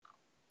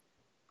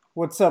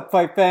What's up,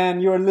 Fight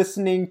Fan? You're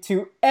listening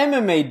to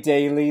MMA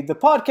Daily, the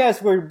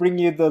podcast where we bring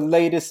you the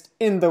latest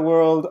in the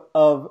world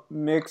of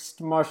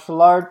mixed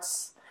martial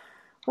arts.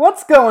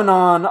 What's going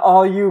on,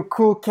 all you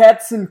cool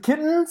cats and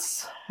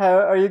kittens?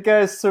 Are you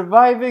guys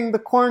surviving the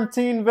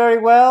quarantine very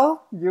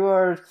well? You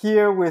are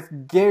here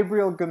with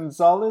Gabriel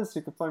Gonzalez.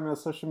 You can find me on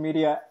social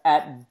media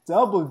at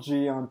Double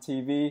G on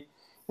TV.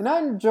 And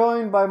I'm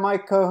joined by my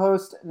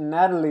co-host,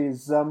 Natalie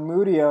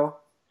Zamudio.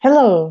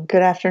 Hello,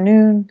 good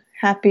afternoon.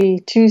 Happy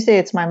Tuesday.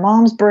 It's my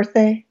mom's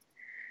birthday.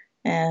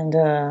 And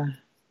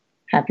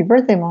happy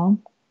birthday,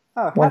 Mom.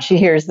 When she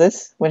hears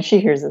this.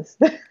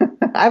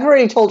 I've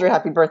already told her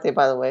happy birthday,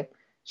 by the way.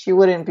 She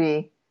wouldn't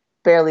be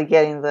barely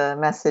getting the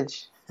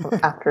message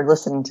after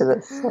listening to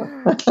this.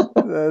 So.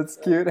 That's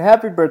cute.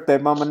 Happy birthday,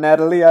 Mama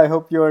Natalie. I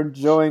hope you're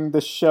enjoying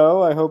the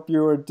show. I hope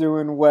you are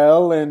doing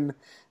well, and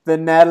that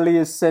Natalie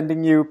is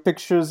sending you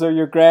pictures of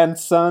your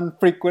grandson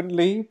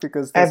frequently,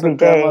 because that's Every what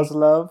day. grandmas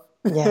love.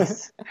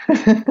 Yes.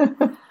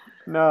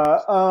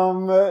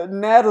 No,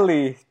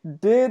 Natalie,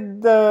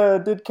 did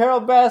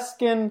Carol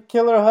Baskin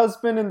kill her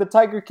husband in the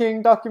Tiger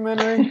King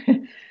documentary?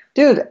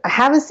 Dude, I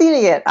haven't seen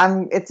it yet.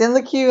 It's in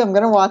the queue. I'm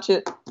gonna watch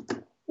it.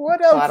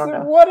 What else?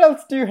 What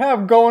else do you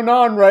have going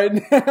on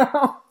right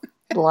now?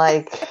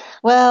 A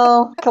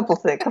couple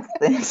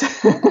things.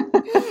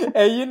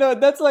 Hey,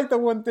 that's like the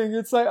one thing.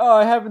 It's like, oh,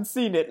 I haven't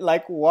seen it.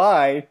 Like,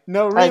 why?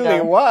 No,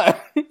 really, why?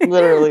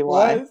 Literally,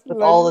 why?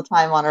 With all the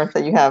time on earth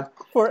that you have.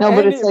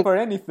 But it's like, for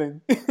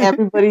anything.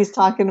 Everybody's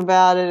talking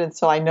about it, and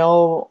so I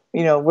know,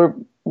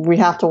 we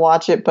have to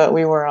watch it. But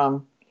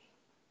we're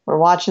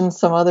watching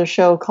some other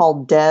show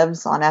called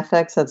Devs on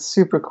FX. That's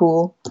super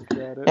cool.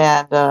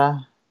 And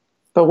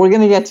but we're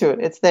gonna get to it.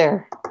 It's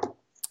there.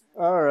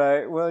 All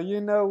right. Well, you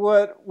know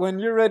what? When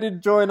you're ready to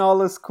join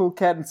all us cool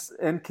cats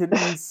and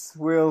kittens,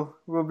 we'll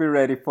be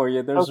ready for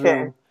you. There's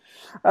room.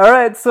 All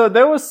right. So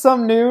there was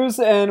some news,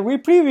 and we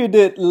previewed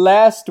it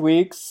last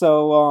week.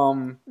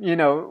 So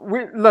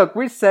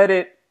we said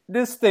it.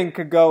 This thing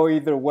could go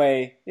either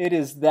way. It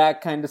is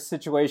that kind of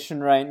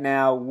situation right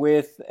now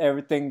with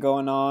everything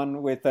going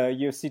on with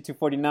UFC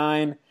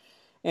 249.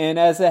 And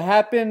as it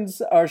happens,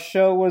 our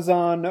show was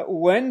on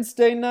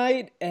Wednesday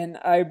night, and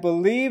I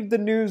believe the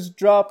news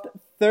dropped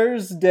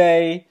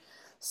Thursday.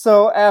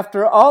 So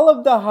after all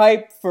of the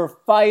hype for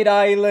Fight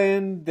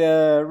Island,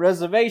 the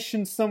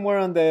reservation somewhere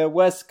on the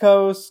West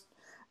Coast,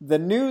 the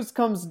news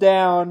comes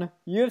down,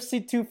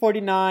 UFC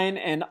 249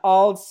 and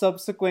all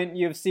subsequent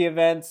UFC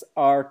events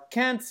are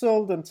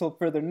canceled until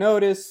further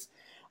notice.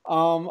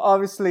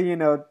 Obviously,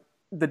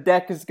 the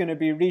deck is going to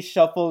be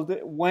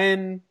reshuffled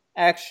when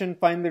action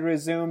finally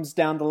resumes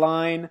down the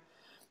line.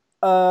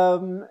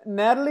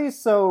 Natalie,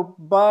 so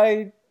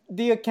by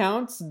the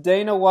accounts,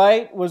 Dana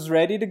White was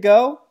ready to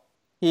go.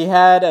 He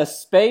had a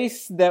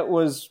space that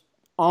was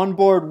on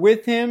board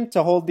with him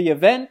to hold the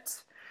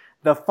event.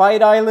 The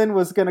Fight Island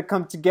was going to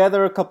come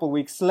together a couple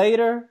weeks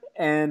later,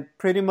 and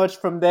pretty much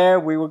from there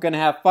we were going to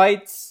have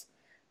fights.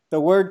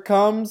 The word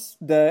comes,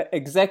 the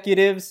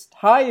executives,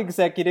 high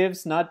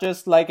executives, not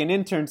just like an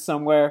intern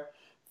somewhere,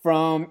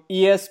 from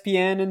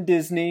ESPN and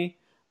Disney,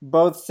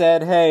 both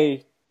said,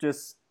 hey,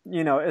 just,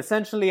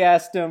 essentially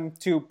asked him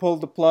to pull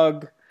the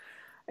plug,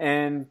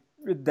 and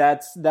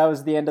that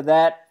was the end of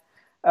that.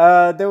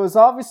 There was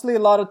obviously a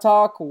lot of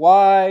talk.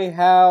 Why?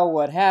 How?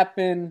 What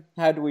happened?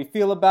 How do we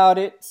feel about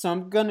it? So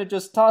I'm going to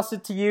just toss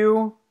it to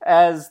you.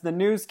 As the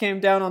news came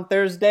down on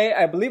Thursday,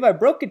 I believe I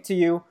broke it to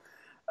you.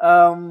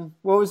 What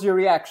was your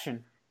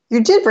reaction?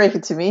 You did break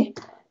it to me.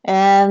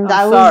 And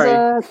I'm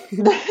sorry.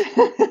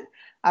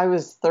 I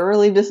was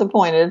thoroughly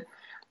disappointed.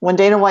 When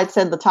Dana White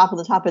said the top of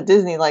the top at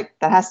Disney, like,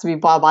 that has to be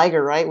Bob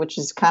Iger, right? Which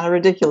is kind of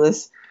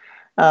ridiculous.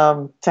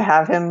 To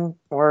have him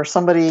or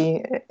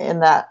somebody at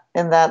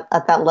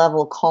that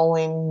level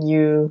calling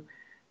you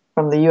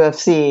from the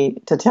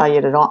UFC to tell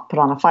you to not put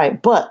on a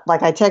fight. But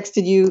like I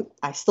texted you,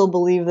 I still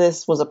believe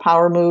this was a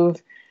power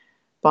move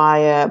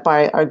by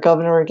our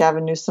governor,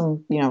 Gavin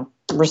Newsom.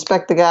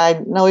 Respect the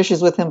guy, no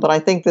issues with him, but I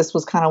think this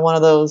was kind of one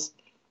of those,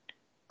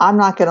 I'm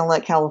not going to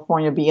let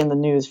California be in the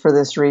news for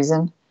this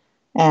reason.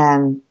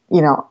 And,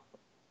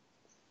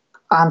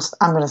 I'm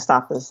going to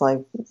stop this.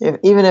 Like,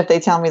 even if they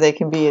tell me they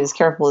can be as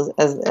careful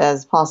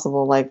as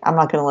possible, like, I'm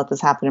not going to let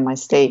this happen in my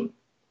state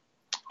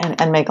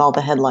and make all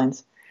the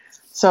headlines.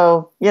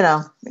 So,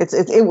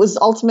 it was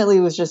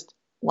ultimately just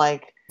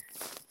like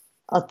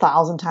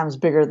 1,000 times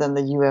bigger than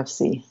the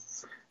UFC,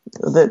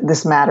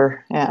 this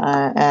matter.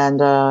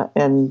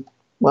 And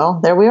well,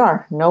 there we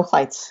are. No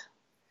fights.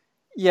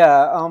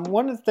 Yeah.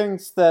 One of the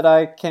things that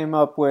I came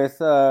up with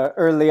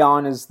early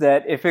on is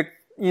that if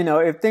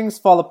things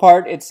fall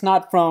apart, it's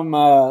not from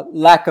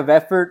lack of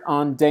effort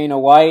on Dana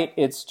White.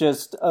 It's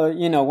just,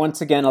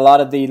 once again, a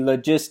lot of the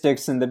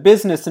logistics and the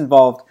business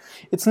involved.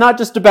 It's not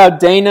just about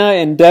Dana,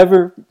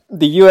 Endeavor,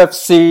 the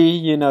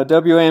UFC,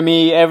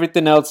 WME,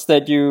 everything else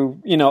that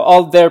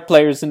all their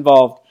players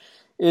involved.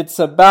 It's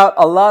about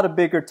a lot of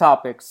bigger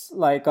topics.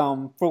 Like,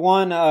 for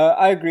one,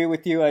 I agree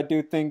with you. I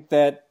do think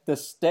that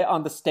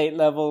on the state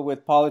level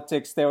with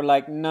politics, they were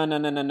like, no,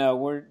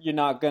 you're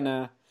not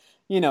gonna,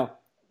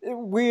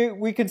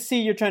 we can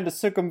see you're trying to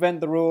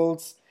circumvent the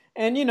rules.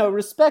 And,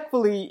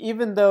 respectfully,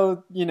 even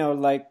though,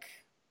 like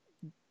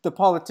the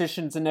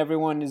politicians and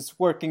everyone is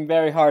working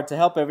very hard to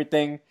help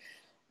everything,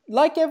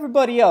 like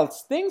everybody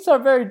else, things are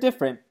very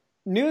different.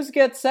 News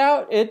gets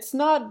out, it's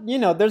not,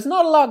 there's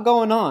not a lot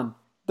going on.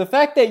 The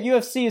fact that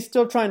UFC is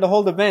still trying to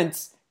hold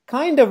events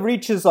kind of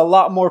reaches a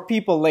lot more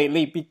people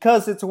lately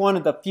because it's one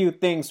of the few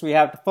things we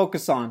have to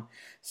focus on.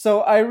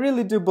 So I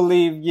really do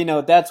believe,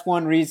 that's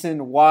one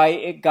reason why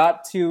it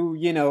got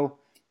to,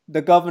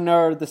 the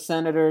governor, the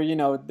senator,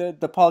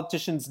 the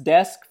politician's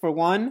desk, for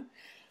one.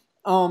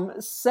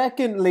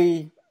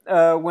 Secondly,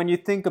 when you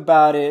think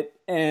about it,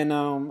 and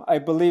I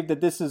believe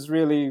that this is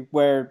really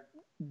where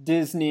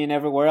Disney and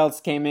everywhere else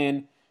came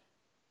in,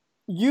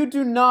 you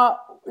do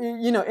not,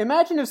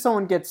 imagine if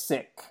someone gets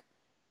sick.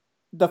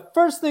 The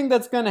first thing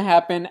that's going to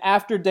happen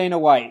after Dana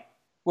White,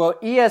 well,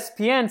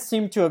 ESPN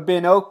seemed to have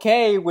been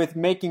okay with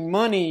making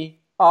money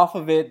off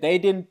of it.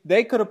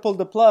 They could have pulled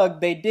the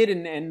plug. They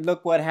didn't, and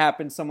look what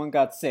happened. Someone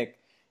got sick.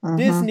 Mm-hmm.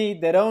 Disney,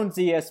 that owns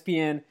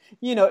ESPN,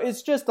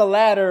 it's just a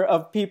ladder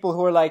of people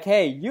who are like,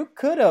 hey, you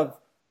could have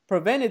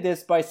prevented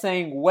this by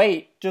saying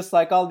wait, just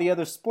like all the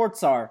other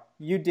sports are.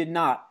 You did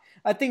not.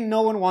 I think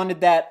no one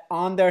wanted that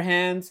on their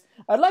hands.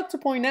 I'd like to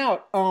point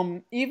out,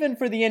 even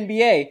for the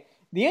NBA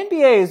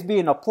is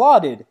being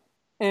applauded.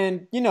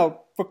 And,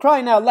 for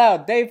crying out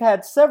loud, they've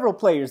had several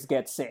players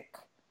get sick.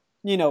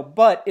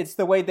 But it's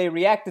the way they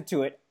reacted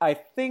to it. I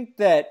think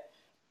that,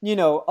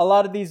 a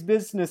lot of these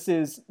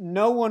businesses,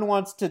 no one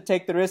wants to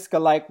take the risk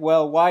of like,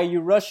 well, why are you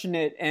rushing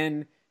it?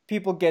 And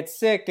people get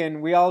sick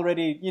and we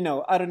already,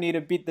 I don't need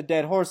to beat the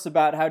dead horse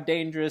about how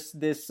dangerous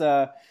this,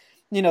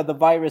 the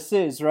virus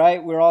is,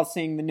 right? We're all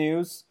seeing the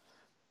news.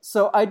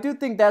 So I do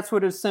think that's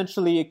what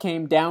essentially it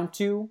came down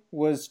to,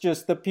 was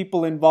just the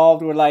people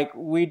involved were like,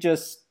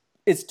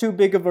 it's too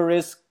big of a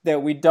risk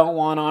that we don't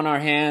want on our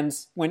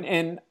hands.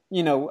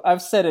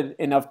 I've said it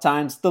enough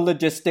times, the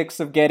logistics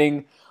of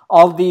getting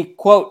all the,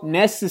 quote,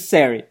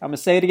 necessary, I'm going to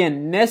say it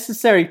again,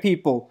 necessary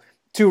people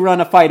to run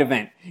a fight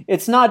event.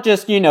 It's not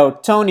just,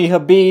 Tony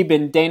Habib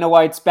in Dana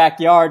White's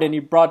backyard and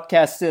he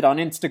broadcasts it on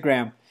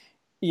Instagram.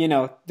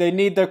 They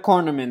need their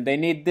cornermen. They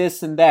need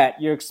this and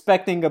that. You're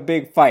expecting a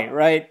big fight,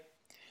 right?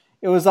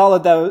 It was all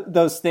of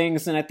those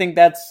things, and I think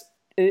that's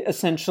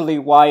essentially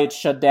why it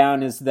shut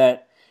down, is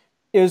that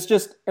it was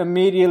just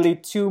immediately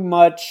too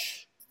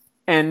much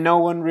and no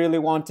one really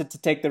wanted to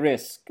take the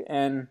risk,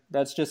 and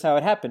that's just how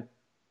it happened.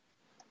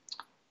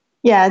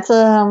 Yeah, it's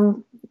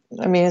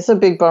a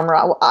big bummer.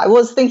 I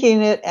was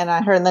thinking it, and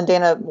I heard, and then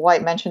Dana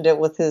White mentioned it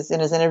in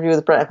his interview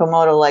with Brett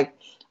Okamoto, like,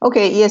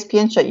 okay,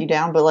 ESPN shut you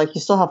down, but like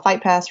you still have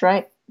Fight Pass,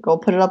 right? Go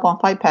put it up on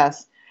Fight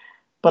Pass.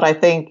 But I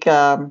think,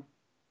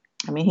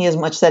 he as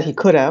much said he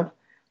could have,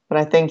 but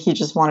I think he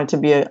just wanted to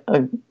be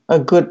a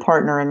good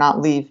partner and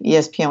not leave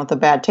ESPN with a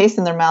bad taste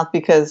in their mouth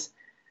because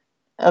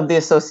of the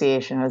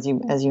association, as you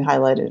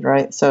highlighted,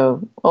 right?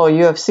 So,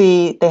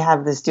 UFC, they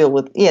have this deal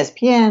with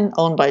ESPN,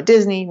 owned by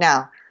Disney.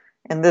 Now,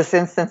 in this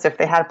instance, if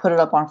they had put it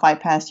up on Fight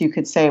Pass, you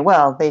could say,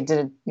 well, they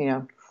did,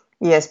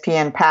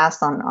 ESPN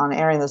passed on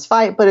airing this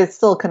fight, but it's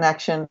still a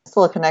connection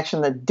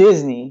that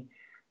Disney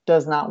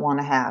does not want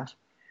to have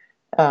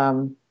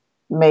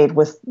made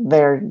with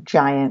their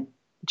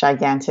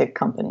gigantic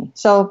company.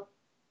 So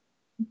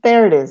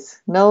there it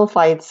is. No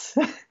fights.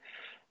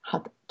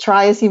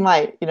 Try as he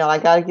might. I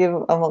gotta give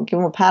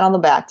him a pat on the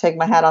back. Take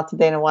my hat off to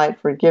Dana White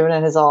for giving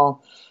it his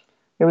all.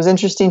 It was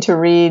interesting to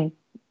read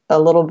a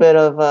little bit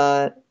of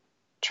a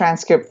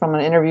transcript from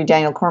an interview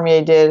Daniel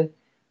Cormier did,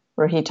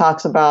 where he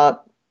talks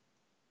about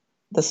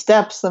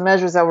the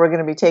measures that were going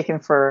to be taken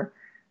for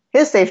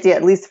his safety,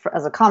 at least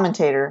as a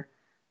commentator,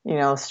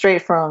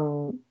 straight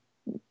from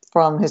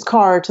his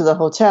car to the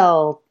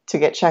hotel to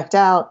get checked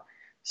out,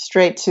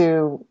 straight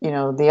to,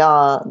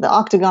 the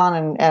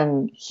octagon,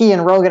 and he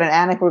and Rogan and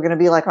Anik were going to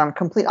be like on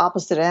complete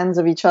opposite ends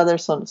of each other.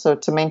 So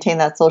to maintain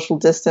that social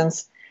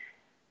distance.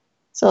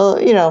 So,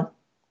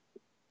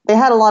 they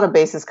had a lot of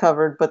bases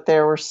covered, but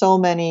there were so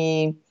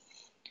many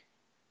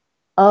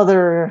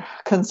other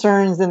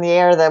concerns in the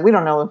air that we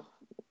don't know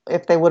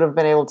if they would have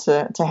been able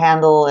to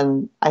handle.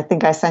 And I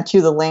think I sent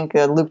you the link.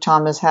 Luke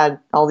Thomas had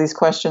all these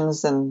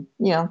questions, and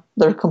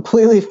they're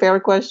completely fair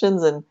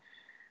questions. And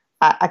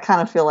I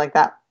kind of feel like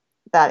that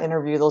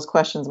interview, those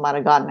questions might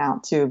have gotten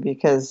out too,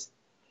 because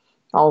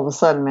all of a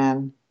sudden,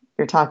 man,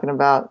 you're talking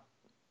about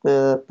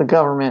the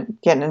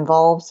government getting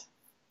involved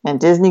and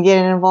Disney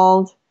getting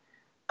involved.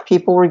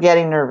 People were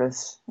getting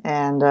nervous,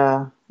 and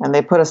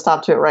they put a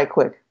stop to it right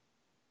quick.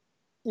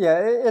 Yeah,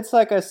 it's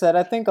like I said,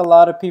 I think a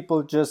lot of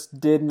people just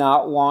did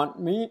not want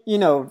me.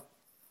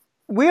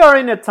 We are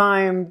in a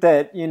time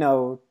that,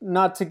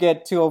 not to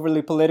get too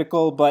overly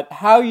political, but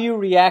how you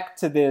react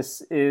to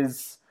this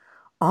is,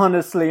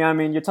 honestly,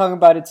 you're talking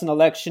about it's an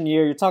election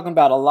year, you're talking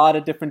about a lot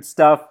of different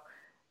stuff.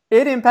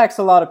 It impacts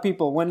a lot of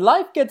people. When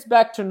life gets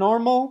back to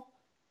normal,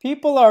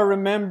 people are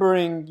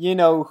remembering,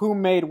 who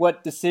made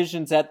what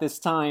decisions at this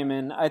time.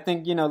 And I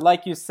think,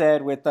 like you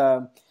said, with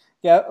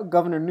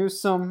Governor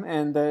Newsom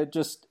and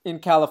just in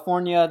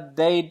California,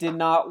 they did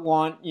not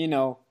want,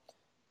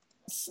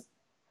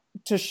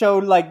 to show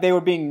like they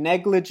were being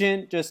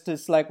negligent, just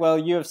as like, well,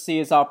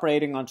 UFC is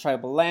operating on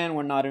tribal land,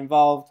 we're not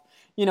involved.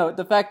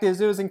 The fact is,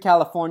 it was in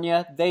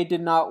California. They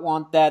did not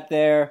want that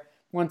there.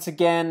 Once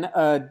again,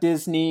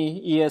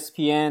 Disney,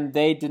 ESPN,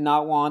 they did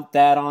not want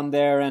that on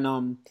there.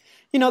 And,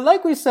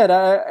 like we said,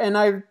 and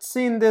I've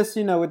seen this,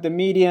 with the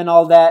media and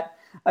all that.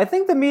 I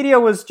think the media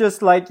was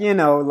just like,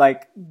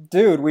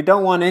 dude, we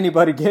don't want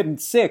anybody getting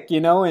sick,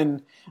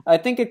 and I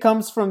think it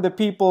comes from the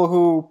people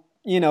who,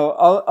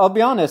 I'll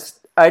be honest,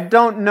 I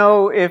don't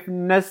know if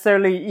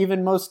necessarily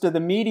even most of the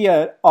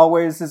media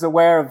always is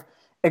aware of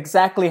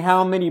exactly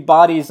how many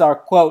bodies are,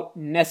 quote,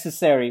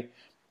 necessary.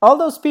 All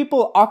those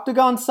people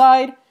Octagon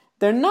side,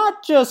 they're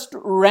not just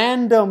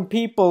random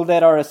people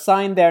that are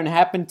assigned there and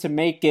happen to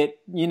make it,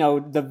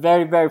 the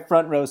very, very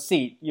front row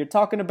seat. You're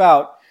talking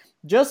about,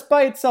 just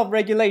by itself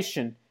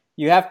regulation,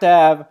 you have to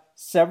have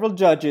several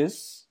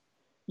judges.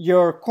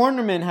 Your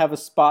cornermen have a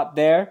spot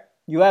there.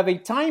 You have a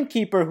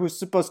timekeeper who's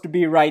supposed to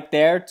be right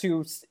there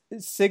to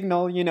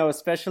signal,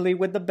 especially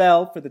with the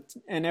bell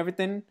and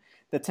everything,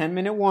 the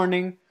 10-minute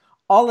warning,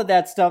 all of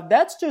that stuff.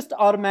 That's just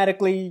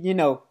automatically,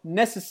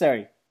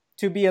 necessary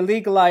to be a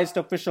legalized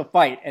official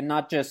fight and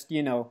not just,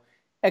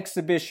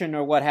 exhibition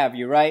or what have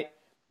you, right?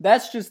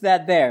 That's just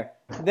that there.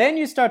 Then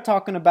you start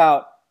talking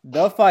about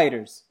the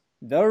fighters,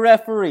 the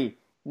referee.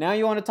 Now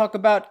you want to talk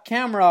about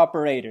camera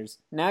operators.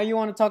 Now you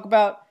want to talk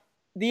about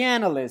the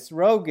analysts,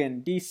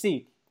 Rogan,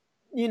 DC.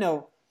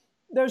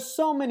 There's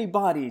so many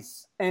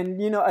bodies.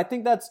 And, I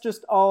think that's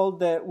just all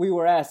that we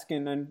were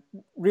asking and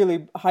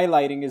really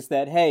highlighting is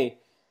that, hey,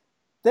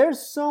 there's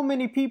so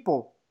many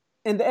people.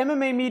 And the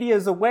MMA media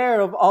is aware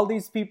of all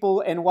these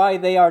people and why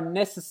they are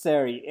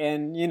necessary.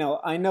 And,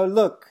 I know,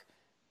 look,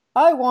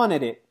 I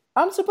wanted it.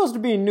 I'm supposed to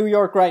be in New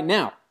York right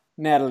now,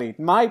 Natalie.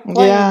 My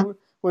plane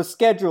was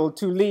scheduled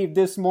to leave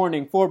this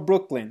morning for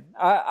Brooklyn.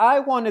 I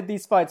wanted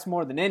these fights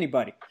more than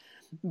anybody.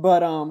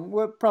 But,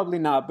 well, probably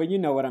not, but you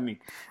know what I mean.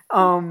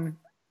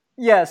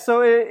 Yeah,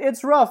 so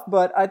it's rough,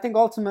 but I think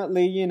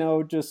ultimately,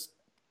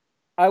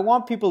 I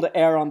want people to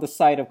err on the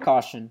side of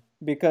caution.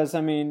 Because,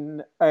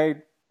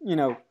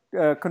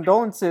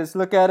 condolences.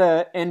 Look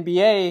at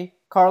NBA,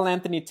 Karl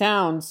Anthony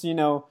Towns,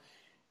 the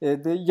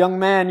young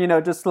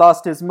man, just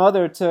lost his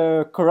mother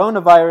to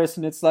coronavirus.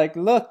 And it's like,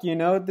 look,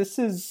 this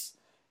is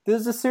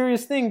a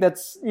serious thing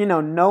that's,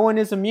 no one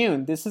is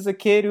immune. This is a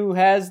kid who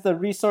has the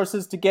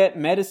resources to get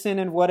medicine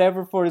and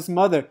whatever for his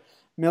mother.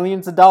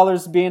 Millions of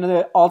dollars being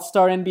an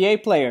all-star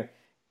NBA player.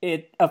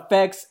 It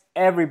affects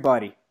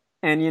everybody.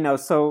 And,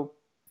 so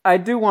I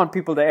do want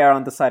people to err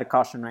on the side of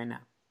caution right now.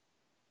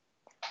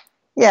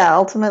 Yeah,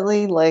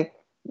 ultimately,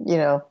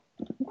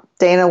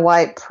 Dana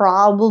White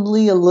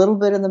probably a little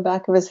bit in the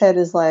back of his head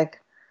is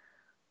like,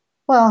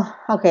 well,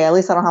 okay, at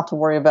least I don't have to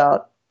worry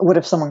about what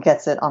if someone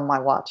gets it on my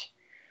watch.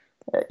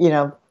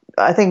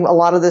 I think a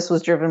lot of this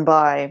was driven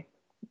by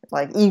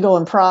ego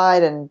and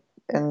pride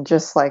and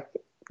just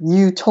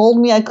you told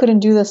me I couldn't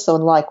do this, so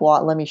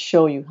what? Let me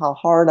show you how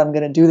hard I'm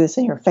going to do this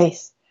in your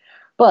face.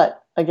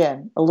 But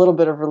again, a little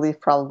bit of relief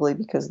probably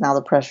because now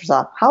the pressure's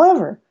off.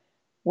 However,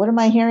 what am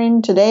I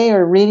hearing today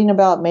or reading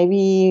about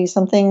maybe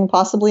something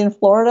possibly in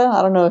Florida?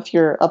 I don't know if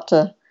you're up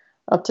to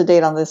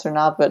date on this or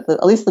not, but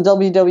at least the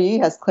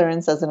WWE has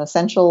clearance as an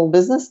essential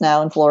business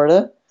now in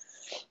Florida.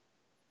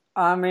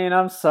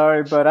 I'm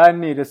sorry, but I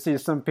need to see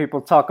some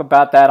people talk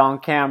about that on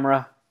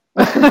camera.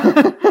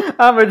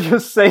 I'm going to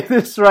just say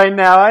this right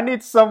now. I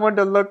need someone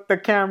to look the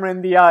camera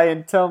in the eye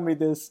and tell me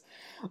this.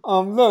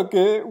 Look,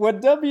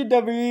 what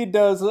WWE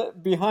does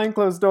behind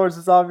closed doors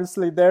is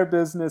obviously their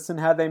business and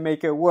how they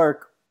make it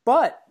work.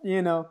 But,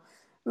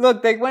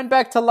 look, they went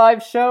back to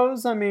live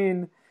shows.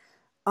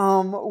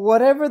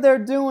 Whatever they're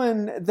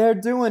doing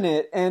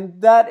it.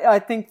 And that, I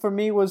think, for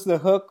me was the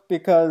hook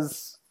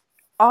because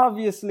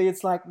obviously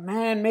it's like,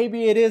 man,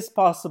 maybe it is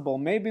possible.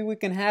 Maybe we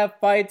can have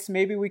fights.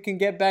 Maybe we can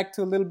get back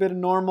to a little bit of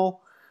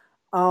normal.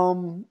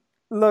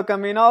 Look,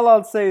 all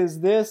I'll say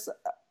is this.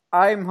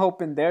 I'm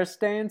hoping they're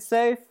staying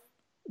safe,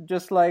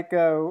 just like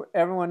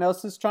everyone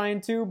else is trying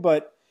to.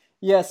 But,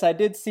 yes, I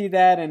did see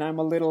that, and I'm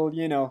a little,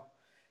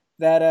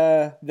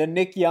 that the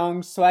Nick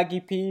Young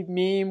Swaggy P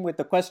meme with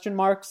the question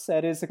marks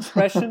at his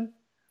expression.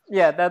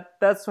 Yeah,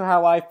 that's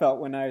how I felt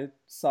when I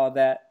saw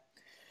that.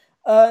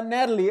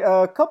 Natalie,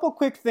 a couple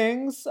quick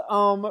things.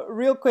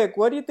 Real quick,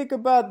 what do you think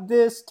about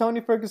this?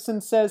 Tony Ferguson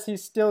says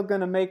he's still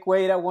going to make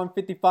weight at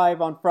 155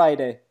 on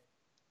Friday.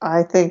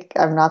 I think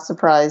I'm not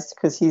surprised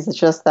because he's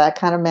just that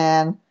kind of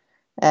man.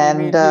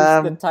 And he's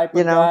the type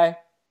of guy?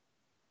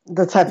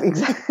 The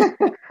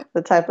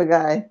type of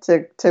guy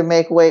to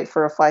make weight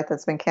for a fight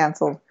that's been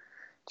canceled.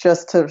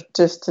 Just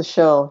to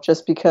show,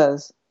 just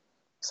because.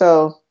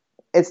 So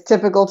it's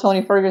typical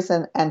Tony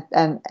Ferguson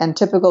and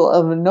typical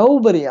of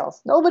nobody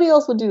else. Nobody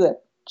else would do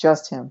that.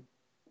 Just him.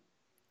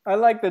 I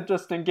like that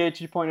Justin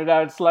Gaethje pointed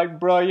out. It's like,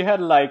 bro, you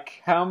had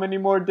how many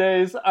more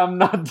days? I'm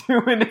not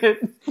doing it.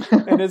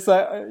 And it's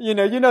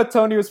like,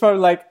 Tony was probably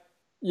like,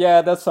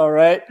 Yeah, that's all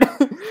right.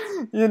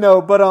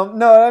 But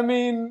no, I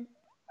mean,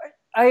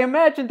 I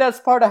imagine that's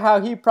part of how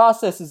he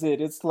processes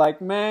it. It's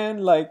like,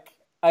 man, like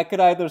I could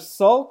either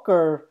sulk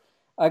or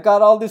I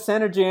got all this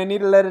energy. I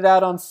need to let it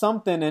out on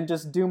something and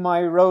just do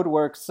my road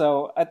work.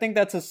 So I think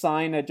that's a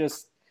sign.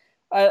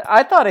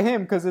 I thought of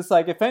him because it's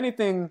like, if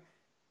anything,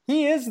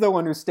 he is the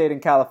one who stayed in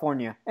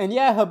California. And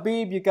yeah,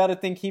 Habib, you got to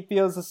think he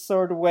feels a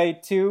sort of way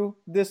too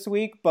this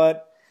week.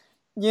 But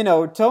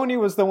Tony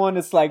was the one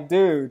that's like,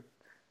 dude,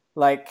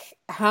 like,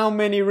 how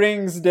many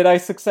rings did I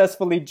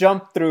successfully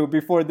jump through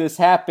before this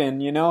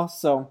happened?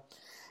 So,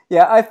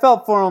 yeah, I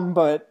felt for him,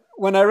 but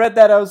when I read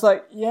that, I was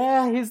like,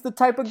 yeah, he's the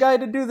type of guy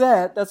to do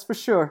that. That's for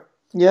sure.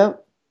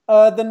 Yep.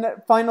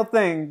 Final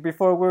thing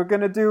before we're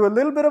going to do a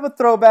little bit of a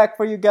throwback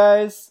for you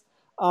guys.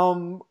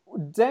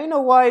 Dana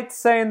White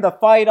saying the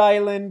Fight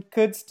Island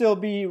could still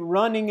be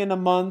running in a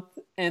month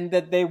and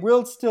that they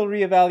will still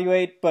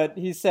reevaluate, but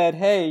he said,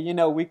 hey,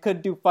 we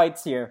could do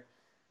fights here.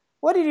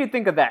 What did you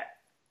think of that?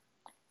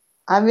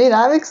 I mean,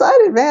 I'm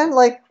excited, man.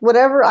 Like,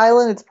 whatever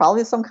island, it's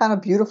probably some kind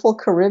of beautiful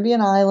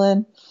Caribbean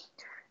island.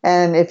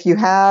 And if you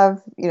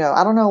have,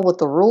 I don't know what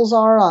the rules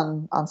are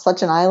on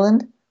such an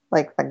island,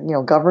 like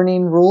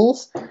governing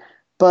rules,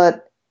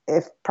 but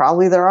if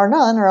probably there are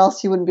none, or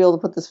else you wouldn't be able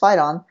to put this fight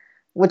on.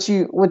 What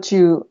you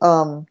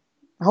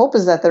hope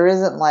is that there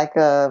isn't like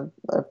a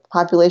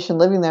population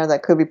living there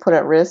that could be put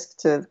at risk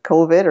to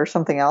COVID or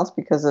something else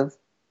because of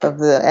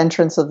the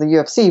entrance of the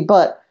UFC.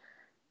 But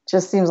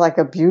just seems like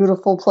a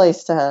beautiful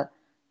place to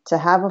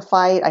have a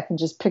fight. I can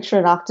just picture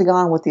an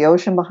octagon with the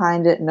ocean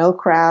behind it, no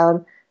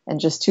crowd, and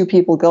just two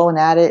people going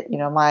at it.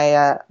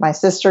 My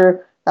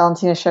sister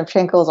Valentina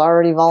Shevchenko is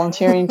already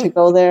volunteering to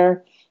go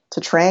there to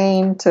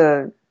train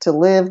to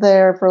live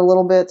there for a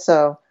little bit.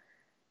 So,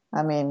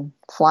 I mean,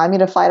 fly me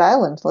to Fight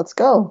Island. Let's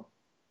go.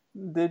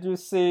 Did you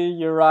see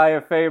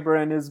Uriah Faber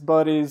and his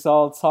buddies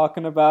all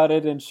talking about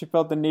it, and she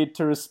felt the need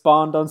to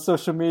respond on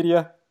social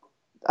media?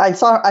 I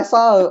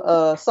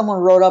saw someone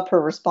wrote up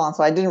her response,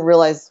 so I didn't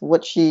realize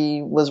what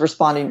she was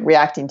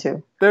reacting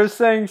to. They're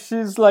saying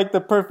she's like the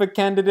perfect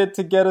candidate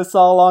to get us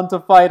all onto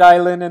Fight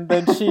Island, and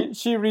then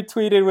she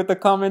retweeted with a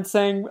comment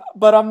saying,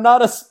 "But I'm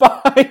not a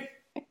spy."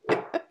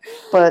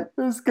 But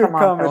it was good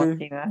comedy.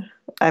 Valentina.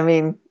 I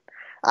mean,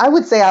 I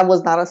would say I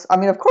was not a. I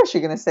mean, of course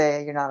you're going to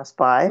say you're not a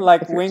spy.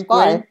 Like wink,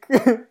 wink,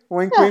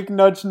 wink, wink,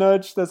 nudge,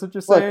 nudge. That's what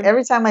you're saying. Look,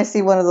 every time I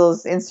see one of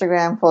those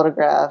Instagram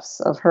photographs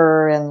of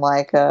her in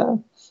like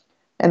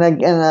in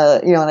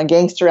a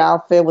gangster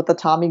outfit with a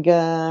Tommy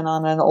gun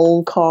on an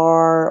old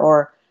car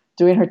or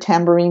doing her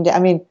tambourine. I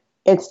mean,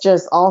 it's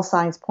just all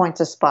signs point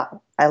to spy.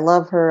 I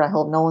love her. I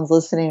hope no one's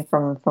listening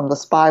from the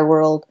spy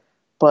world.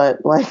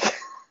 But like,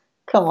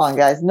 come on,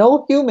 guys.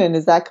 No human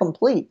is that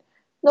complete.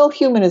 No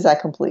human is that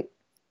complete.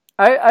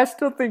 I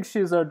still think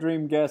she's our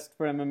dream guest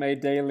for MMA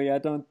Daily. I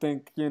don't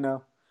think,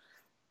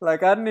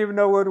 like, I didn't even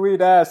know what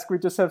we'd ask. We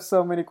just have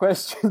so many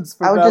questions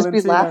for Valentina. I would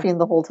just be laughing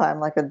the whole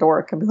time like a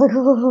dork and be like,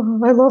 oh,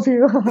 I love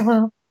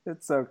you.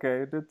 It's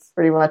okay. It's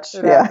pretty much,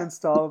 it happens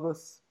to all of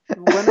us.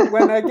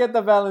 When I get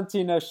the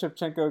Valentina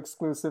Shevchenko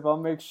exclusive, I'll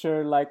make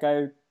sure, like,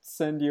 I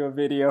send you a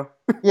video.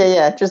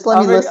 Yeah. Just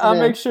let me listen. I'll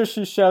make sure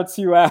she shouts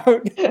you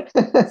out.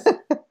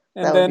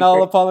 And then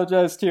I'll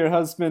apologize to your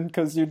husband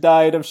because you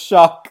died of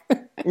shock.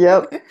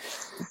 Yep.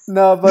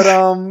 No, but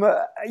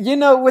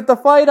with the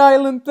Fight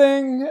Island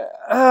thing,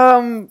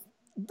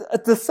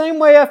 the same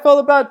way I felt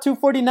about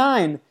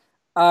 249.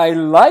 I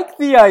like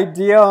the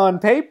idea on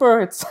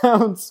paper. It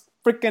sounds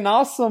freaking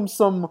awesome.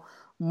 Some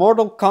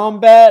Mortal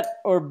Kombat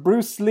or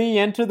Bruce Lee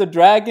Enter the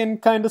Dragon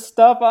kind of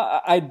stuff.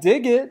 I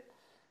dig it.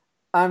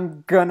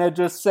 I'm gonna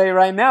just say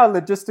right now,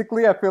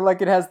 logistically, I feel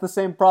like it has the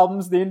same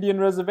problems the Indian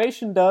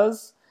Reservation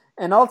does.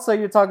 And also,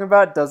 you're talking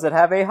about, does it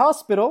have a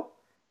hospital?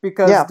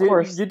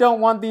 Because you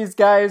don't want these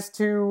guys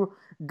to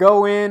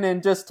go in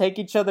and just take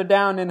each other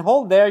down and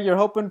hold there. You're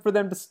hoping for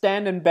them to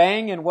stand and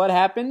bang, and what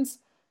happens?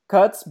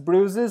 Cuts,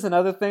 bruises, and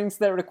other things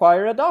that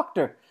require a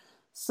doctor.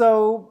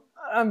 So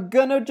I'm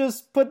gonna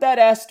just put that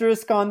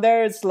asterisk on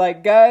there. It's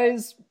like,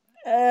 guys,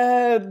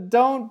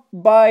 don't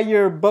buy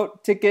your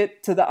boat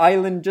ticket to the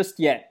island just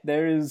yet.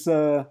 There is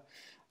a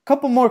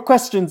couple more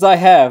questions I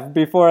have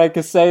before I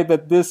can say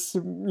that this,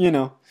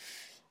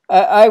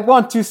 I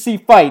want to see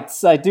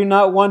fights. I do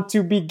not want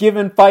to be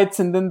given fights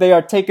and then they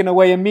are taken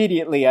away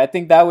immediately. I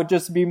think that would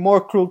just be more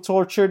cruel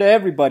torture to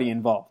everybody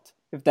involved,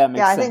 if that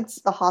makes sense. Yeah, I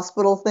think the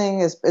hospital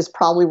thing is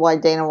probably why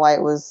Dana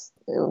White was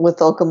with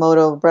Brett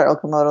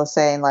Okamoto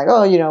saying like,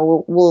 oh,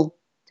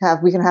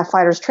 we can have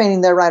fighters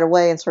training there right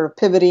away and sort of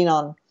pivoting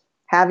on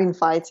having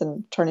fights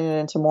and turning it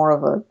into more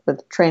of a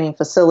training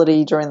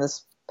facility during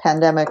this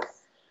pandemic,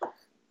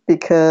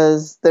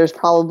 because there's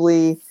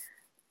probably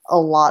a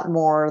lot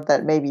more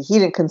that maybe he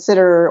didn't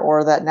consider,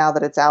 or that now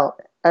that it's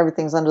out,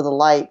 everything's under the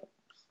light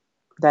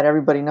that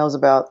everybody knows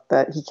about,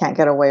 that he can't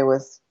get away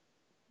with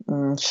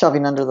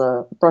brushing under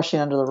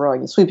the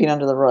rug, sweeping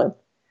under the rug.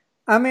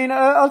 I mean,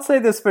 I'll say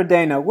this for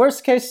Dana.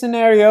 Worst case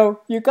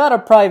scenario, you got a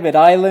private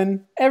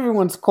island,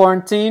 everyone's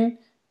quarantined,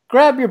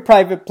 grab your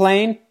private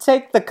plane,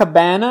 take the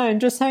cabana,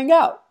 and just hang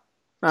out.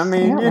 I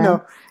mean, Yeah,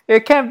 man.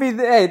 it can't be.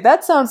 Hey,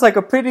 that sounds like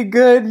a pretty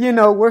good,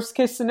 worst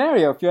case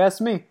scenario, if you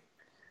ask me.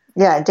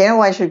 Yeah, Dana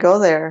White should go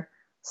there,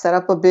 set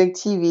up a big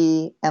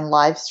TV, and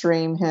live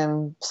stream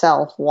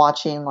himself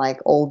watching like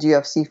old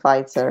UFC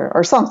fights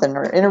or something,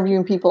 or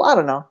interviewing people. I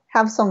don't know.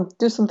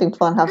 Do something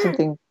fun, have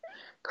something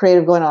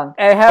creative going on.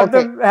 Hey,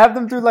 Okay, have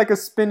them do like a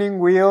spinning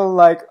wheel,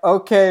 like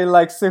okay,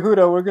 like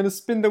Cejudo, we're gonna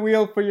spin the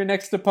wheel for your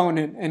next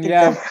opponent, and you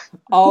have exactly.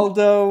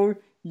 Aldo,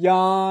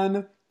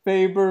 Jan,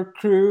 Faber,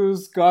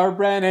 Cruz,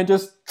 Garbrandt, and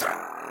just,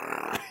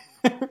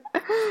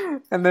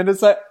 and then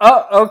it's like,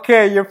 oh,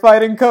 okay, you're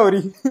fighting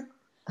Cody.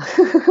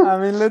 I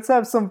mean, let's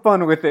have some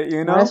fun with it,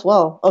 you Might know? as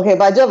well. Okay,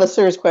 but I do have a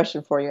serious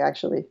question for you,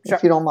 actually, Sure.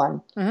 if you don't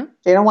mind. Mm-hmm.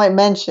 Dana White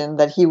mentioned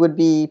that he would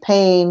be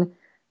paying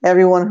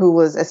everyone who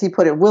was, as he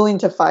put it, willing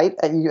to fight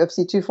at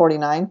UFC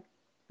 249.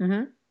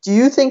 Mm-hmm. Do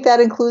you think that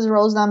includes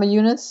Rose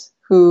Namajunas,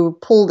 who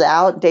pulled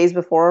out days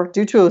before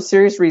due to a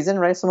serious reason,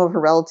 right? Some of her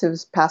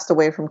relatives passed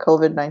away from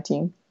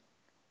COVID-19.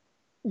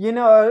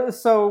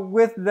 So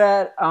with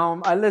that,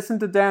 I listened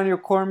to Daniel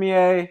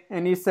Cormier,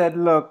 and he said,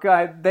 look,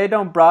 they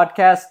don't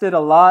broadcast it a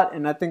lot,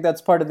 and I think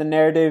that's part of the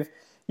narrative.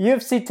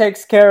 UFC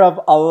takes care of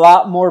a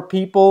lot more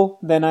people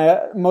than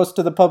most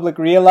of the public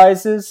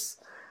realizes.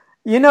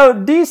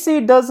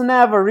 DC doesn't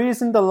have a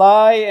reason to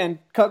lie and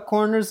cut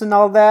corners and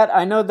all that.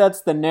 I know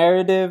that's the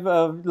narrative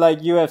of like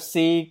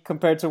UFC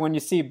compared to when you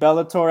see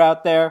Bellator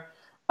out there.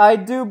 I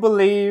do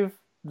believe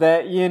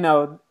that,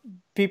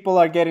 people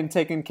are getting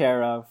taken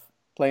care of,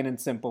 plain and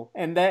simple.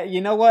 And that,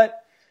 you know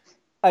what?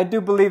 I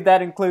do believe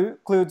that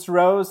includes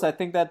Rose. I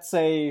think that's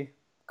a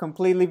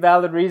completely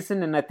valid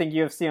reason, and I think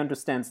UFC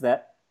understands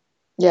that.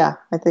 Yeah,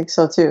 I think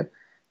so too.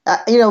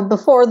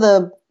 Before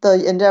the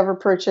Endeavor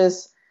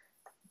purchase,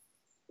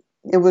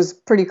 it was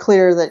pretty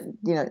clear that,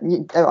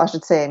 I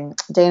should say,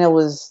 Dana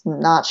was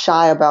not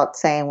shy about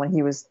saying when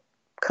he was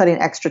cutting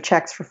extra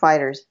checks for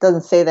fighters.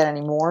 Doesn't say that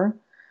anymore,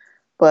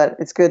 but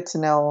it's good to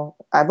know.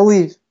 I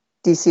believe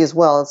DC as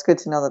well. It's good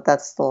to know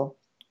that still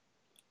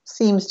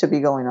seems to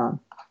be going on.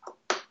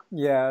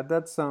 Yeah,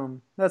 that's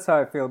how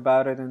I feel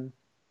about it. And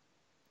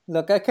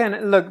look, I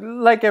can't look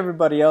like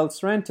everybody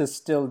else. Rent is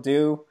still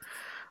due.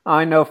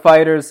 I know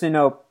fighters,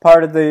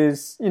 part of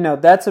these,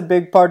 that's a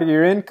big part of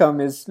your income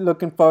is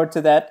looking forward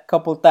to that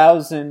couple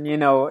thousand,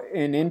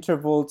 in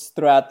intervals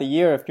throughout the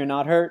year if you're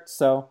not hurt.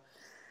 So,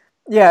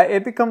 yeah,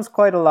 it becomes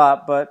quite a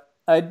lot, but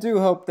I do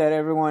hope that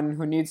everyone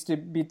who needs to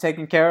be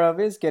taken care of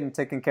is getting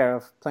taken care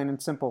of, plain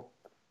and simple.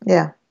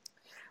 Yeah.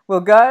 Well,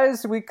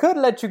 guys, we could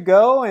let you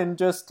go and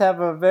just have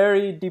a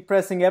very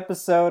depressing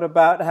episode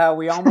about how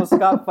we almost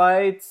got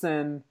fights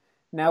and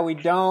now we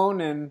don't,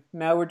 and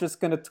now we're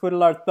just going to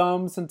twiddle our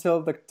thumbs until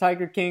the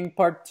Tiger King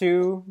Part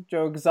 2,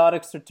 Joe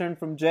Exotic's return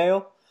from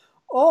jail.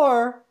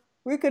 Or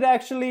we could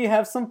actually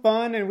have some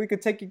fun and we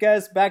could take you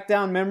guys back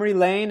down memory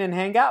lane and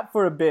hang out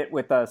for a bit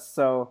with us.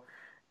 So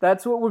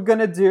that's what we're going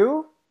to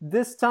do.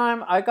 This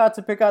time I got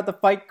to pick out the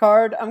fight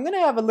card. I'm going to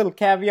have a little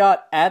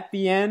caveat at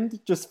the end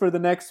just for the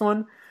next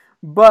one.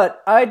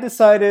 But I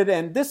decided,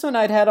 and this one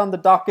I'd had on the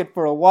docket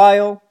for a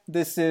while.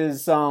 This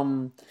is,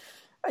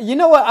 you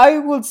know what? I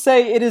would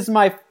say it is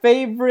my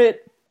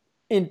favorite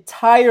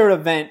entire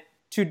event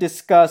to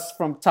discuss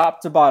from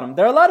top to bottom.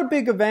 There are a lot of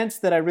big events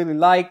that I really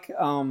like.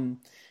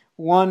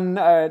 One,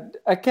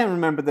 I can't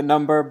remember the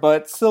number,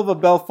 but Silva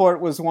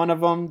Belfort was one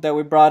of them that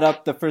we brought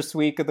up the first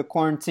week of the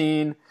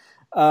quarantine.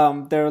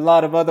 There are a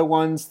lot of other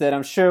ones that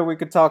I'm sure we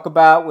could talk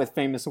about with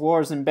famous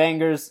wars and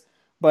bangers.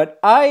 But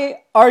I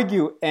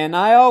argue, and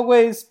I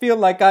always feel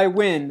like I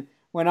win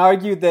when I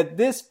argue that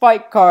this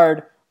fight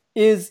card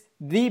is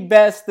the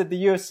best that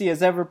the UFC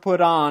has ever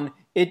put on.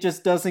 It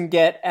just doesn't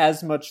get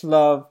as much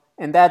love.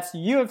 And that's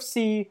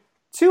UFC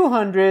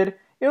 200.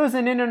 It was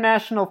an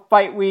international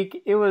fight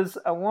week. It was,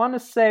 I want to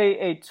say,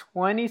 a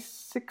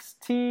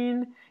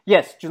 2016.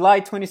 Yes, July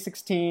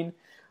 2016.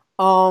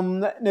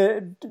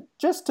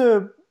 Just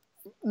to,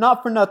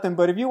 not for nothing,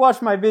 but if you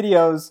watch my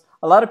videos,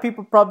 a lot of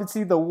people probably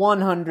see the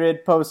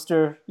 100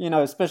 poster,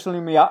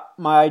 especially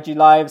my IG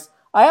lives.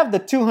 I have the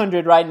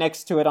 200 right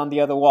next to it on the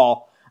other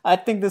wall. I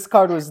think this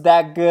card was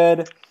that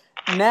good.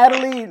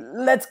 Natalie,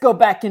 let's go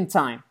back in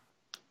time.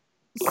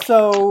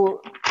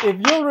 So, if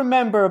you'll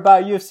remember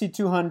about UFC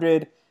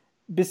 200,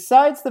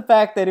 besides the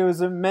fact that it was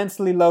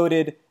immensely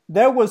loaded,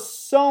 there was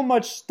so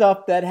much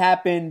stuff that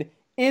happened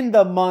in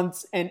the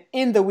months and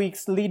in the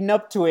weeks leading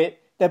up to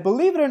it that,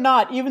 believe it or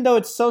not, even though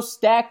it's so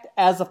stacked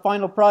as a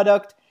final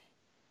product,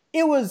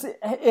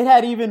 it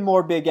had even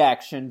more big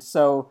action.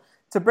 So,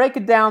 to break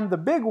it down, the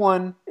big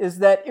one is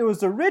that it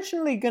was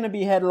originally going to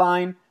be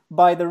headlined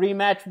by the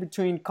rematch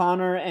between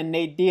Conor and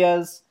Nate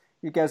Diaz.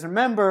 You guys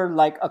remember,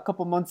 like a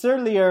couple months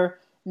earlier,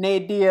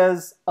 Nate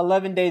Diaz,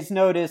 11 days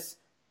notice,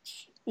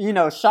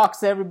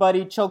 shocks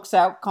everybody, chokes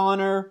out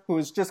Conor, who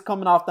is just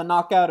coming off the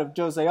knockout of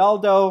Jose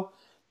Aldo.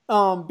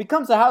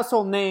 Becomes a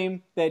household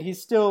name that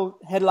he's still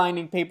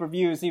headlining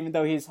pay-per-views, even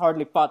though he's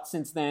hardly fought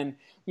since then,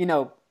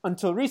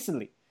 until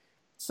recently.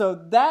 So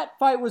that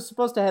fight was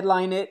supposed to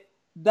headline it.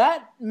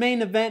 That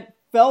main event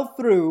fell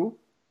through.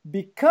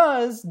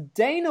 because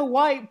Dana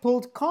White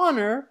pulled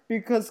Conor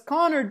because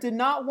Conor did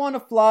not want to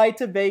fly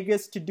to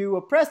Vegas to do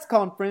a press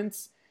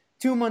conference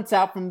 2 months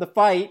out from the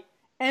fight.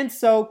 And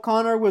so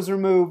Conor was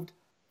removed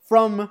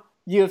from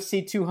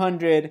UFC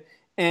 200,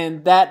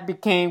 and that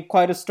became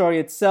quite a story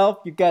itself.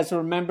 You guys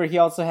remember he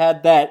also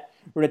had that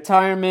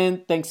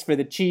retirement, thanks for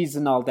the cheese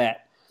and all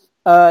that.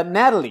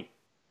 Natalie,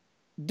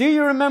 do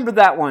you remember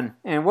that one?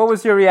 And what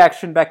was your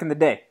reaction back in the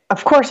day?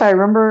 Of course I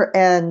remember,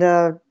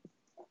 and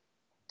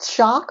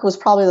shock was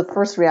probably the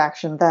first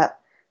reaction that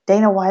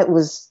Dana White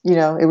was,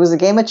 it was a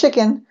game of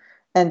chicken,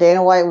 and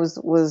Dana White was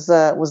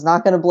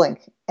not going to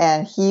blink,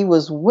 and he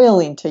was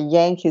willing to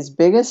yank his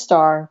biggest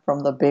star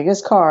from the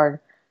biggest card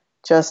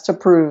just to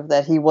prove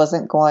that he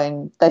wasn't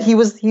going, that he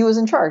was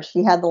in charge.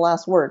 He had the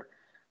last word.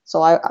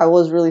 So I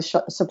was really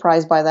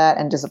surprised by that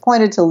and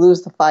disappointed to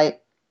lose the fight.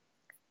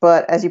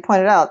 But as you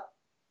pointed out,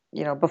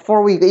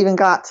 before we even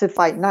got to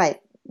fight night,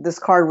 this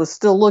card was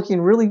still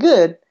looking really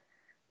good,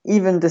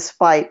 even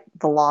despite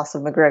the loss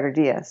of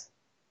McGregor-Diaz.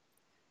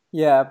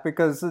 Yeah,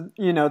 because,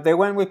 they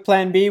went with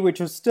Plan B, which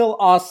was still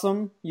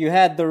awesome. You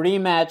had the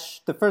rematch,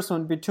 the first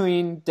one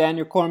between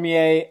Daniel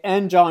Cormier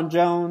and Jon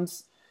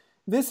Jones.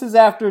 This is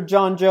after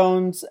Jon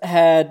Jones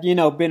had,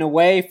 been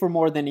away for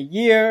more than a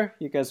year.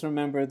 You guys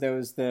remember there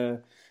was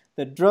the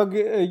drug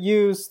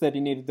use, that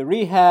he needed the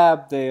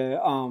rehab,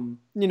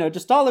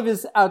 just all of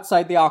his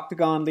outside the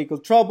octagon legal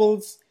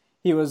troubles.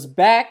 He was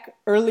back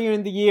earlier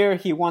in the year.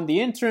 He won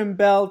the interim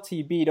belt.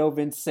 He beat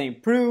Ovince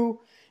St. Preux.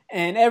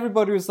 And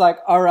everybody was like,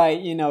 all right,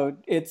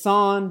 it's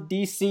on.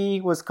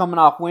 DC was coming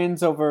off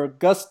wins over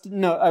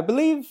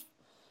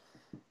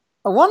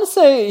I want to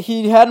say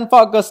he hadn't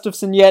fought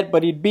Gustafsson yet,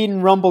 but he'd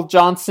beaten Rumble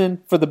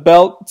Johnson for the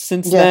belt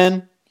since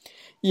then.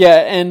 Yeah,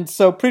 and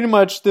so pretty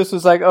much this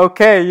was like,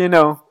 okay,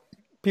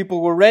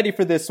 people were ready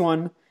for this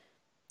one.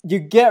 You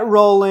get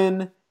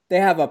rolling. They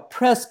have a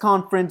press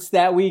conference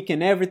that week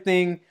and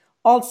everything.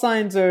 All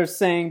signs are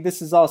saying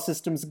this is all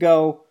systems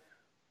go.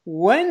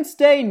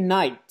 Wednesday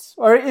night,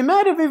 or it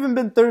might have even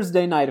been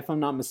Thursday night if I'm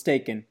not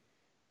mistaken,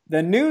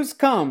 the news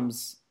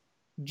comes.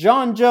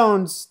 Jon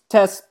Jones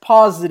tests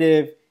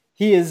positive.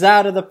 He is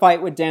out of the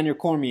fight with Daniel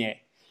Cormier.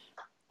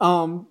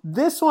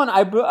 This one,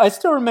 I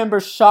still remember,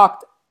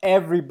 shocked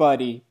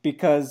everybody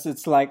because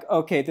it's like,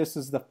 okay, this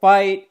is the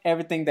fight.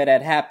 Everything that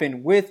had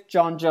happened with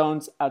Jon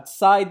Jones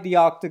outside the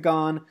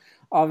octagon,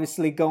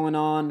 obviously going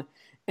on.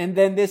 And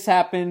then this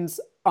happens.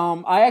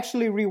 I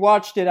actually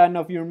rewatched it. I don't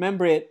know if you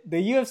remember it.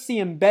 The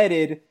UFC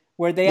Embedded,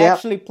 where they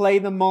actually play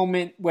the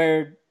moment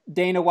where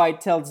Dana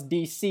White tells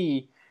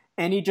DC,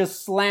 and he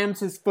just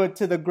slams his foot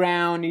to the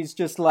ground. He's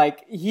just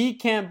like, he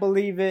can't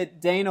believe it.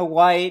 Dana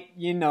White,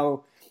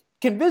 can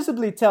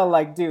visibly tell,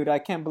 like, dude, I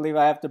can't believe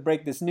I have to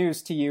break this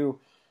news to you.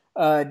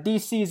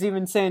 DC's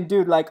even saying,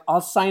 dude, like, I'll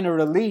sign a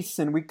release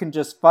and we can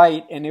just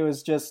fight. And it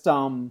was just,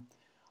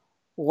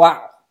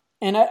 wow.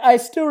 And I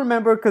still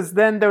remember, because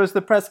then there was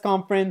the press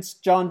conference,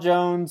 Jon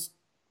Jones,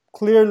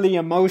 clearly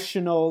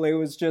emotional. It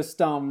was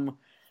just,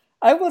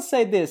 I will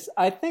say this.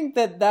 I think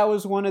that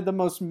was one of the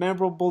most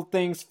memorable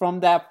things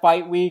from that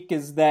fight week,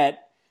 is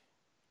that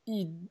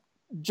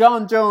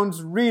Jon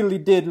Jones really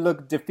did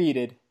look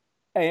defeated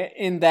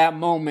in that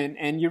moment.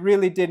 And you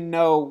really didn't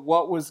know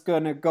what was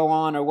going to go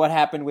on or what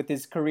happened with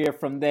his career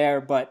from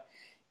there. But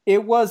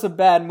it was a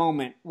bad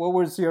moment. What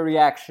was your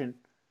reaction?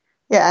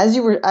 Yeah, as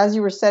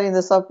you were setting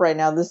this up right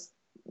now, this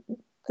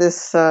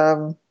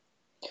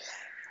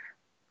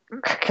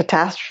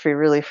catastrophe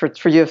really for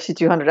UFC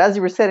 200. As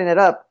you were setting it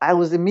up, I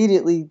was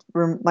immediately,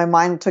 my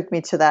mind took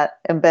me to that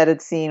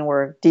embedded scene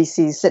where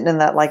DC's sitting in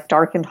that like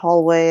darkened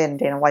hallway and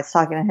Dana White's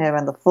talking to him,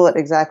 and the foot,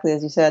 exactly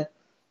as you said.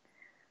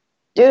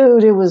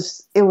 Dude, it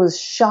was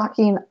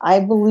shocking.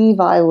 I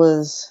believe I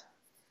was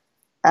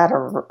at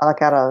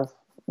a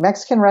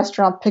Mexican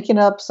restaurant picking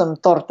up some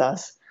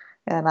tortas.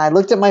 And I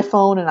looked at my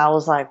phone and I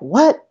was like,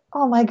 what?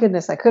 Oh my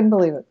goodness, I couldn't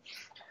believe it.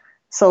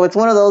 So it's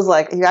one of those,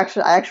 like, I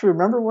actually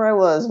remember where I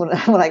was when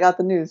I got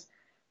the news.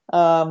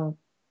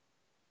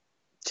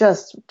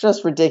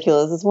 Just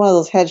ridiculous. It's one of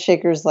those head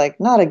shakers, like,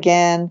 not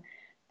again.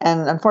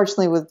 And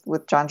unfortunately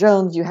with Jon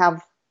Jones, you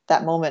have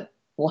that moment.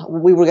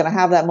 We were going to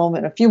have that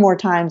moment a few more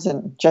times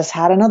and just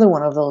had another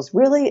one of those.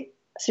 Really?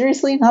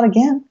 Seriously? Not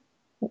again?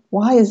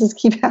 Why does this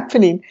keep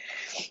happening?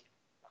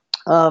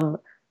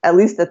 At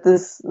least in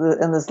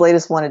this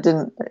latest one, it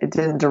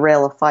didn't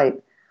derail a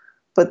fight.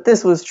 But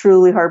this was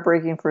truly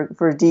heartbreaking for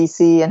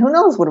DC, and who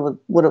knows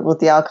what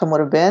the outcome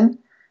would have been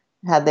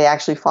had they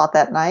actually fought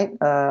that night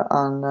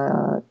on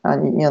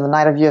the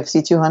night of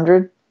UFC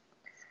 200.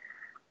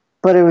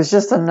 But it was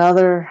just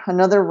another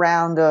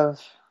round of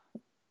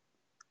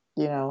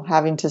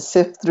having to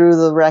sift through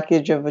the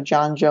wreckage of a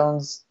Jon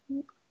Jones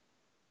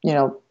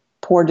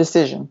poor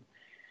decision.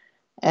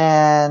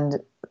 And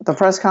the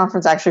press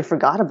conference actually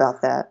forgot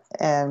about that.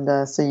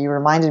 And so you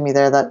reminded me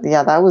there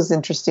that was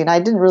interesting. I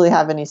didn't really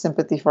have any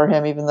sympathy for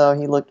him, even though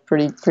he looked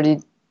pretty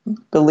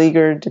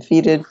beleaguered,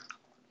 defeated.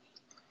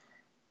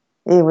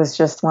 It was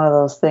just one of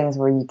those things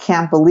where you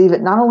can't believe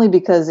it, not only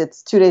because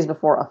it's 2 days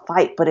before a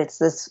fight, but it's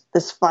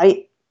this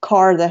fight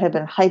card that had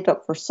been hyped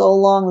up for so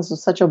long. This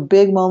was such a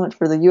big moment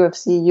for the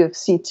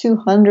UFC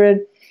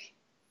 200.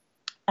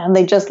 And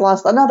they just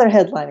lost another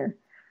headliner.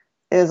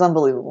 It is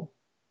unbelievable.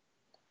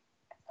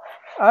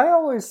 I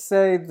always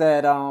say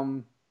that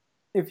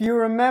if you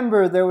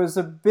remember, there was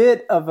a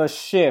bit of a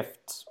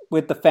shift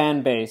with the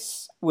fan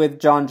base with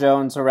Jon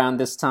Jones around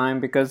this time,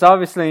 because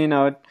obviously,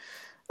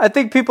 I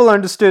think people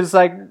understood, it's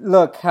like,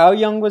 look, how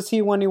young was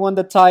he when he won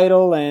the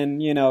title, and,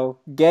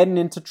 getting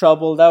into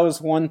trouble, that was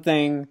one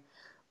thing.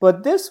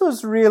 But this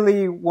was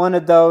really one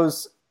of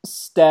those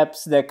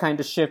steps that kind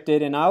of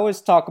shifted, and I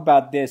always talk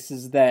about this,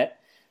 is that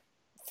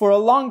for a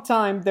long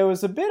time, there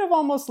was a bit of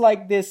almost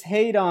like this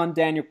hate on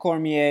Daniel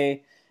Cormier,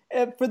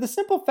 for the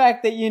simple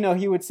fact that,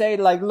 he would say,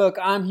 like, look,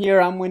 I'm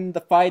here, I'm winning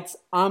the fights,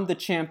 I'm the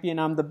champion,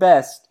 I'm the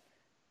best.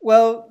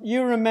 Well,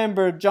 you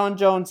remember Jon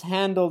Jones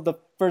handled the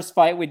first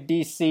fight with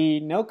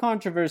DC, no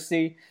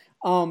controversy,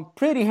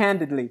 pretty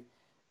handedly.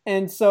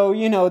 And so,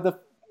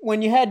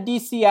 when you had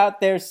DC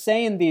out there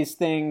saying these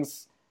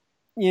things,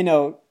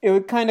 it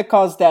would kind of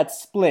cause that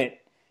split.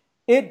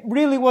 It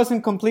really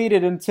wasn't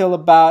completed until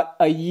about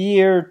a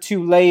year or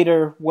two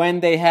later, when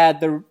they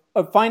had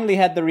finally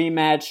had the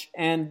rematch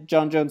and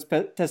Jon Jones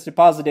tested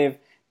positive,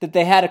 that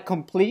they had a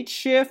complete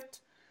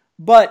shift.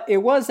 But it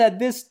was at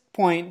this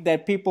point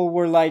that people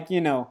were like,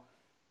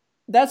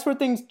 that's where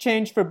things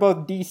changed for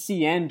both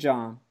DC and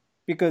Jon.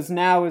 Because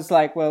now it's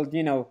like, well,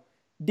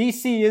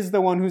 DC is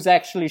the one who's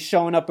actually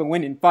showing up and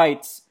winning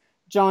fights.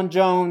 Jon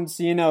Jones,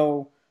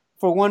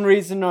 for one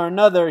reason or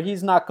another,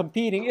 he's not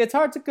competing. It's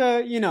hard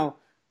to,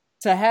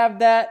 to have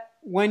that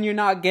when you're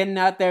not getting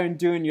out there and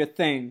doing your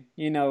thing,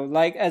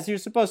 like as you're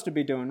supposed to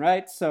be doing,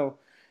 right? So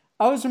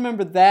I always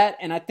remember that,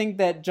 and I think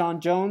that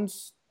Jon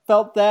Jones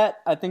felt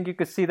that. I think you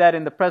could see that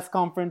in the press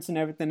conference and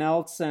everything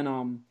else,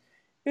 and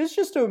it was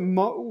just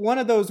one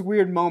of those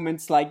weird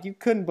moments, like you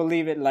couldn't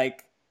believe it.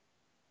 Like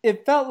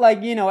it felt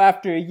like,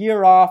 after a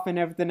year off and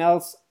everything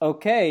else,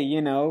 okay,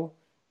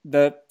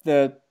 the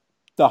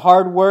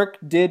hard work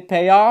did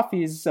pay off.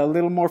 He's a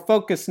little more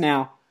focused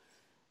now.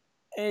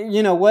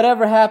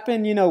 Whatever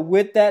happened,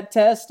 with that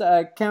test,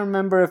 I can't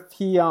remember if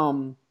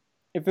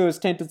it was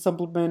tainted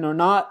supplement or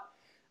not,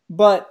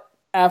 but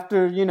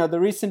after, the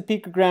recent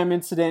picogram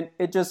incident,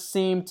 it just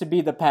seemed to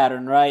be the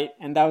pattern, right?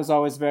 And that was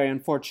always very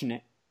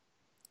unfortunate.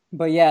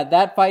 But yeah,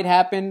 that fight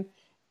happened.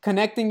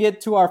 Connecting it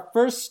to our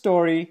first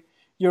story,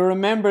 you'll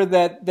remember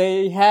that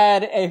they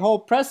had a whole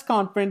press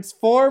conference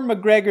for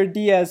McGregor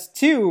Diaz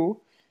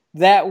 2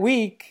 that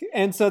week,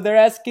 and so they're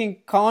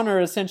asking Conor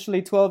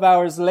essentially 12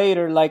 hours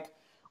later, like,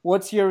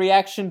 what's your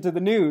reaction to the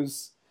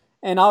news?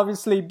 And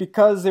obviously,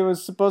 because it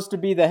was supposed to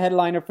be the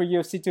headliner for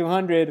UFC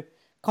 200,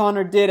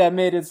 Conor did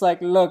admit, it's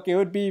like, look, it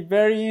would be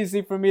very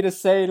easy for me to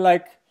say,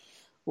 like,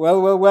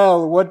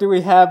 well, what do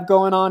we have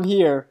going on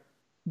here?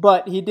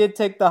 But he did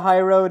take the high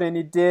road, and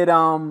he did,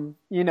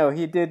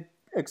 he did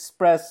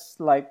express,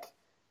 like,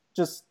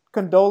 just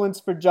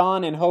condolence for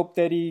Jon and hope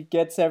that he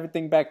gets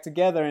everything back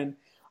together. And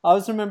I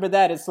always remember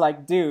that. It's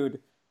like, dude,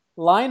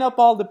 line up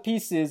all the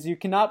pieces. You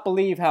cannot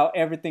believe how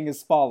everything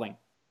is falling.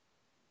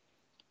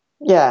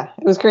 Yeah,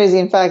 it was crazy.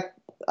 In fact,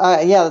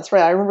 yeah, that's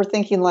right. I remember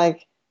thinking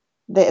like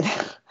the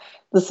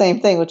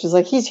same thing, which is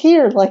like, he's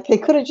here. Like they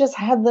could have just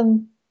had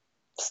them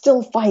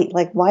still fight.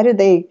 Like, why did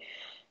they,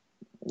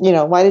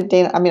 why did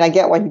Dana, I mean, I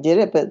get why he did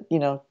it, but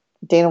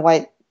Dana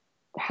White,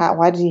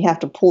 why did he have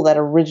to pull that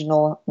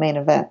original main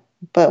event?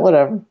 But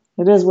whatever.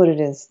 It is what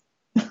it is.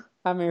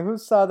 I mean, who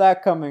saw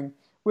that coming?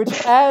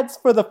 Which adds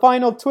for the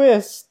final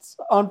twist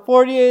on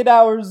 48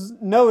 hours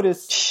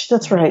notice.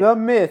 That's right. The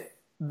myth,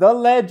 the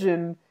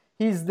legend.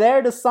 He's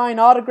there to sign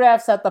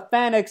autographs at the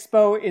Fan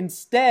Expo.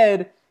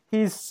 Instead,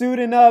 he's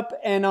suiting up,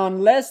 and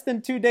on less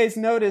than 2 days'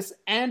 notice,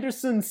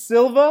 Anderson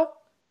Silva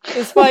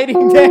is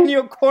fighting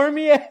Daniel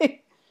Cormier.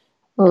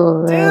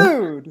 Oh,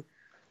 dude,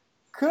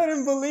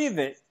 couldn't believe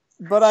it.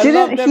 But I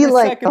loved every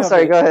second of it.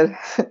 Sorry, go ahead.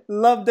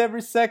 Loved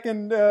every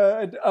second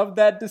of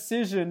that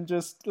decision.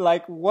 Just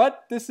like,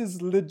 what? This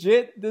is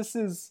legit. This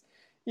is,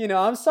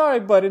 I'm sorry,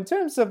 but in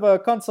terms of a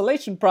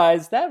consolation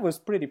prize, that was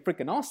pretty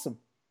freaking awesome.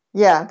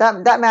 Yeah,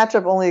 that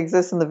matchup only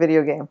exists in the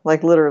video game,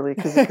 like literally,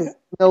 because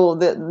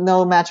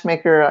no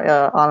matchmaker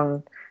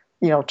on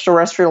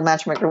terrestrial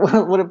matchmaker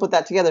would have put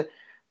that together.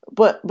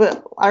 But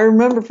I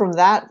remember from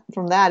that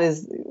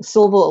is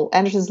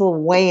Anderson Silva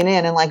weighing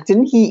in, and like,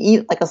 didn't he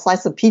eat like a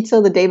slice of pizza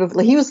the day before?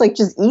 Like, he was like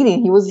just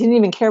eating. He didn't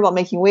even care about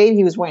making weight.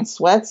 He was wearing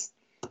sweats.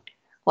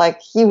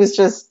 Like he was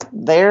just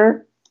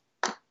there,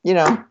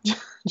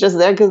 just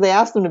there because they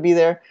asked him to be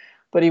there,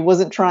 but he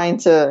wasn't trying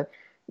to,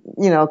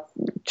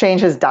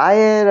 change his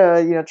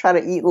diet, try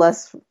to eat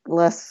less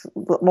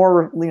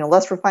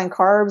refined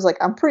carbs. Like,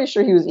 I'm pretty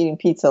sure he was eating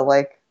pizza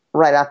like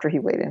right after he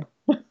weighed in.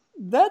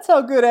 That's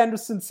how good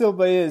Anderson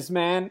Silva is,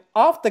 man.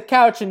 Off the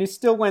couch, and he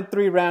still went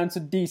 3 rounds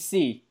of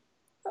DC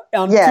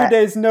on 2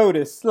 days'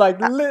 notice. Like,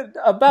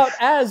 about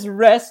as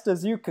rest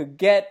as you could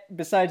get,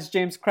 besides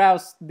James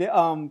Krause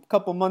a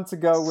couple months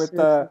ago with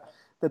the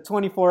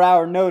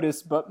 24-hour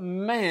notice. But,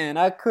 man,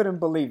 I couldn't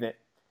believe it.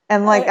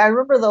 And like I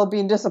remember though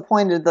being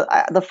disappointed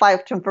that the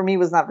fight for me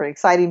was not very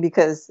exciting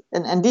because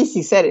and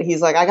DC said it.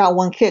 He's like, I got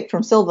one kick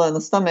from Silva in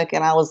the stomach,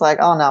 and I was like,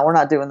 oh no, we're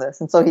not doing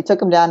this. And so he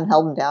took him down and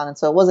held him down, and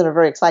so it wasn't a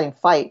very exciting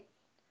fight.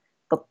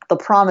 The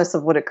promise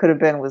of what it could have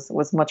been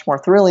was much more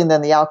thrilling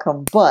than the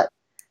outcome, but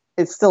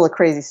it's still a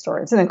crazy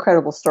story. It's an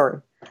incredible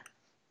story.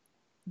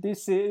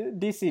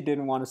 DC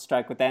didn't want to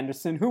strike with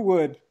Anderson. Who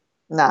would?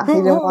 Nah, he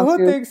didn't want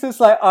to. Who thinks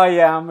it's like, oh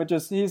yeah,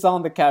 he's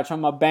on the couch,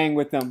 I'm gonna bang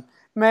with him.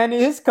 Man,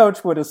 his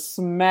coach would have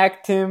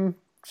smacked him.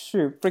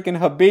 Shoot, freaking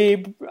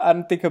Khabib. I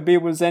don't think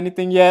Khabib was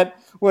anything yet.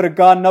 Would have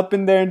gotten up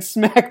in there and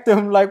smacked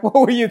him. Like, what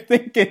were you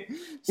thinking?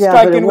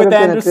 Striking with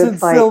Anderson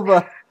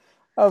Silva.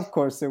 Of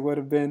course it would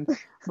have been.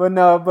 But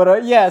no,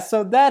 yeah,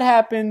 so that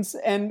happens,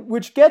 and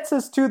which gets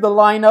us to the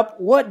lineup.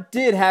 What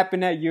did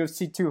happen at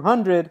UFC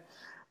 200?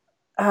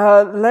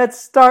 Let's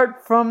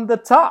start from the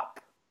top.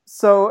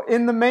 So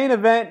in the main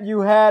event,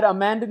 you had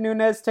Amanda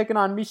Nunes taking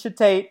on Miesha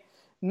Tate.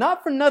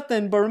 Not for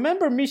nothing, but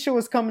remember Miesha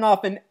was coming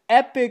off an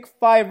epic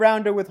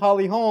 5-rounder with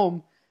Holly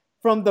Holm.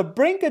 From the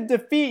brink of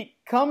defeat,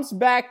 comes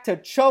back to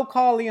choke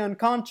Holly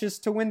unconscious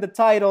to win the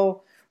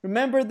title.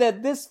 Remember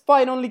that this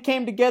fight only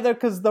came together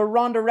because the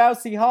Ronda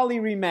Rousey-Holly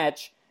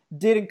rematch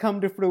didn't come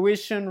to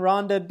fruition.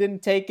 Ronda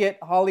didn't take it.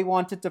 Holly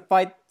wanted to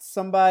fight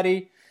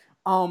somebody.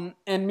 And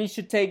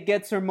Miesha Tate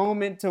gets her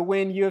moment to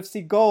win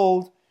UFC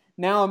gold.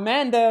 Now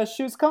Amanda,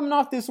 she was coming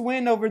off this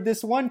win over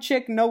this one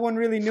chick no one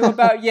really knew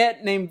about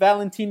yet named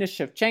Valentina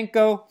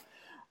Shevchenko.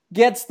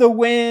 Gets the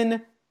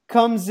win,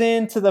 comes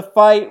into the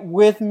fight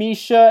with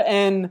Miesha,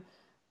 and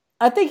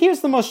I think here's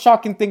the most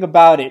shocking thing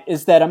about it,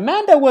 is that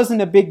Amanda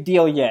wasn't a big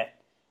deal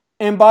yet.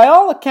 And by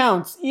all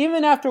accounts,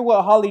 even after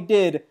what Holly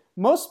did,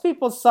 most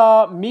people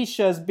saw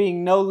Miesha as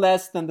being no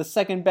less than the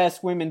second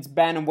best women's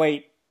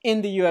bantamweight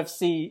in the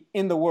UFC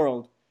in the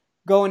world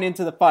going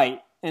into the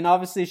fight. And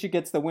obviously she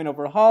gets the win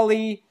over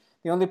Holly.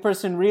 The only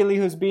person really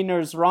who's beaten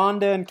her is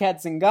Ronda and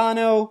Kat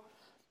Zingano.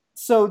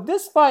 So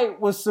this fight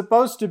was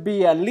supposed to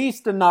be at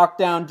least a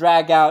knockdown,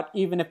 drag out,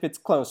 even if it's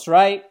close,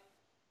 right?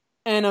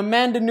 And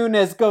Amanda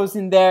Nunes goes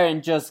in there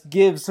and just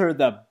gives her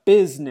the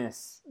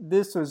business.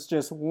 This was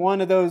just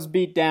one of those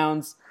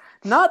beatdowns.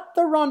 Not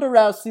the Ronda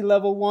Rousey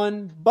level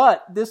one,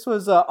 but this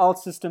was all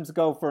systems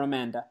go for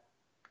Amanda.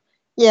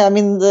 Yeah, I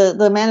mean, the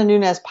Amanda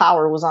Nunes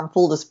power was on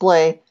full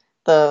display.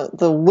 The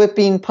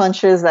whipping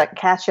punches that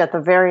catch you at the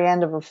very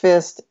end of a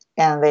fist,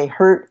 and they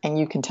hurt, and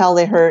you can tell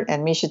they hurt.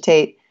 And Miesha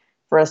Tate,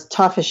 for as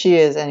tough as she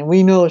is, and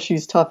we know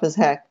she's tough as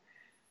heck,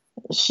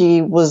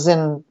 she was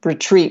in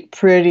retreat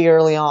pretty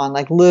early on,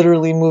 like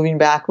literally moving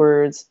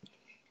backwards,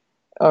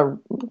 or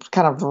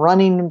kind of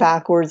running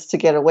backwards to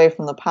get away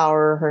from the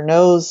power. Her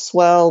nose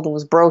swelled,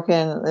 was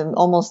broken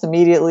almost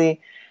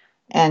immediately,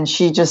 and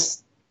she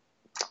just,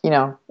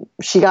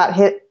 she got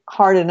hit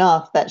hard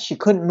enough that she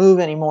couldn't move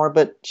anymore,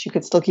 but she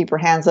could still keep her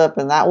hands up,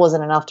 and that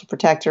wasn't enough to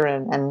protect her.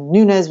 And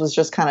Nunes was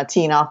just kind of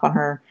teeing off on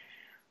her.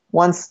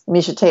 Once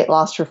Miesha Tate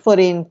lost her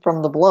footing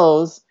from the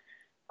blows,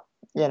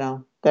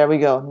 there we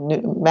go.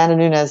 Amanda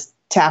Nunes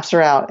taps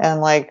her out,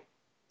 and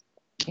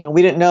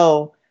we didn't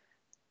know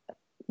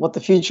what the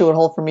future would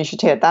hold for Miesha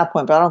Tate at that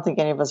point, but I don't think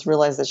any of us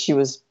realized that she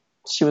was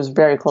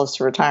very close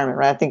to retirement,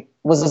 right? I think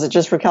was it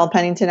just Raquel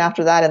Pennington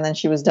after that, and then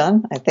she was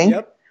done, I think.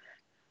 Yep.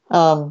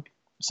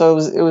 So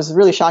it was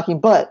really shocking.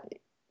 But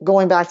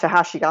going back to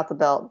how she got the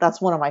belt, that's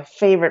one of my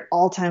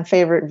all-time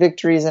favorite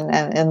victories in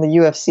the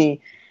UFC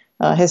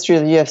history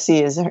of the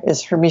UFC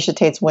is her Miesha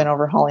Tate's win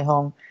over Holly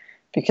Holm,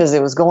 because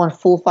it was going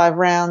full 5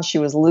 rounds. She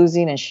was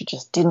losing, and she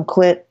just didn't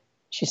quit.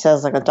 She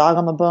says, like a dog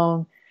on the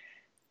bone.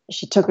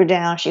 She took her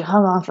down. She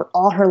hung on for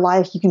all her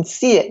life. You can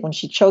see it when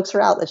she chokes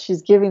her out that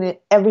she's giving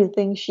it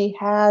everything she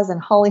has, and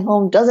Holly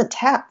Holm doesn't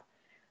tap.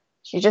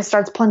 She just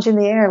starts punching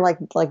the air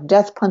like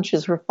death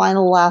punches, her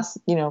final last,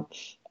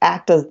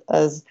 act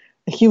as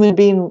a human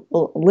being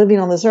living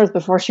on this earth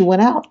before she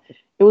went out.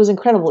 It was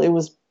incredible. It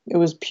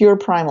was pure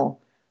primal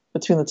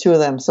between the two of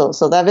them. So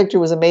that victory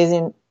was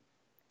amazing,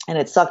 and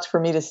it sucked for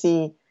me to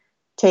see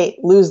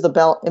Tate lose the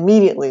belt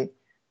immediately.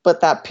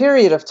 But that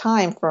period of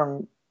time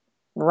from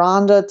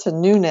Ronda to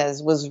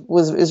Nunes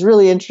is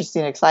really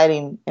interesting,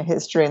 exciting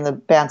history in the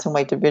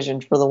bantamweight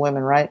division for the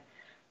women, right?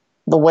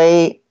 The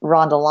way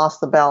Ronda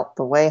lost the belt,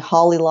 the way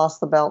Holly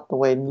lost the belt, the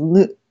way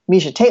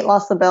Miesha Tate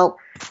lost the belt,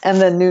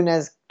 and then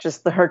Nunes,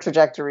 her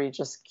trajectory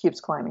just keeps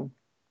climbing.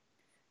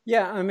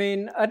 Yeah, I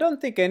mean, I don't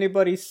think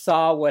anybody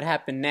saw what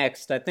happened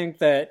next. I think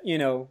that,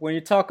 when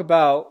you talk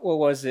about, what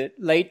was it,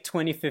 late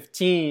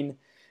 2015,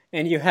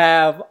 and you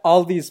have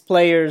all these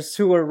players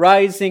who are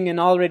rising and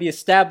already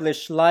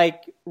established,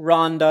 like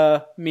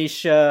Ronda,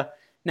 Miesha,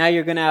 now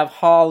you're going to have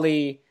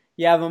Holly,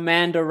 you have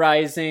Amanda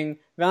rising.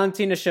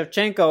 Valentina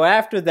Shevchenko,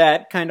 after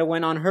that, kind of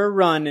went on her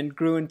run and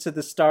grew into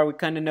the star we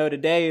kind of know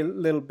today a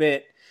little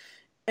bit.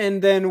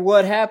 And then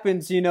what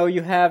happens,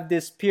 you have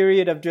this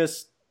period of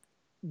just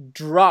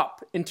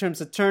drop in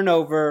terms of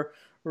turnover.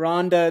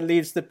 Ronda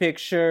leaves the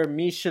picture,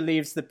 Miesha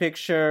leaves the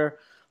picture,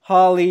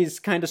 Holly's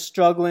kind of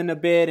struggling a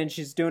bit, and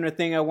she's doing her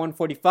thing at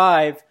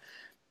 145.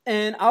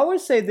 And I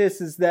always say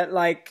this, is that,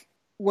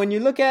 when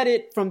you look at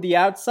it from the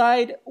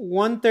outside,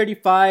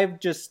 135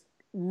 just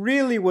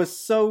really was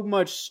so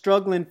much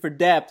struggling for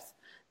depth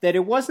that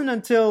it wasn't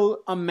until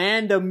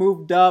Amanda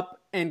moved up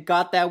and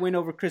got that win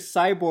over Chris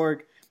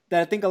Cyborg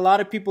that I think a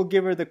lot of people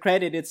give her the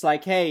credit. It's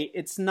like, hey,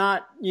 it's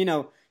not,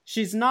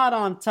 she's not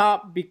on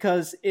top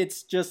because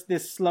it's just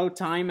this slow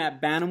time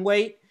at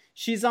bantamweight.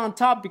 She's on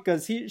top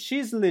because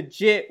she's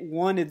legit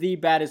one of the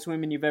baddest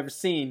women you've ever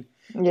seen.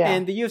 Yeah.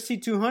 And the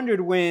UFC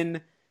 200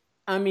 win,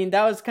 I mean,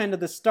 that was kind of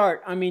the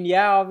start. I mean,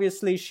 yeah,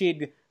 obviously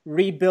she'd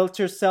rebuilt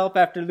herself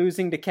after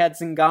losing to Kat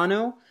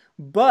Zingano.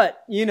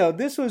 But,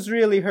 this was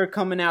really her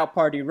coming out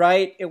party,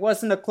 right? It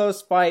wasn't a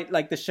close fight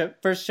like the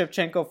first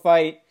Shevchenko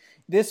fight.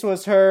 This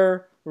was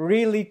her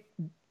really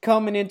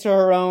coming into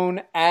her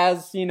own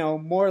as,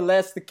 more or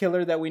less the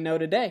killer that we know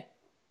today.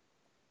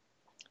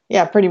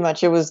 Yeah, pretty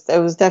much. It was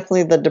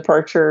definitely the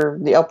departure,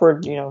 the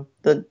upward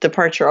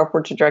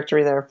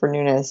trajectory there for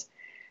Nunes.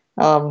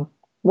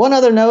 One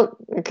other note,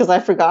 because I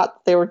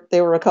forgot they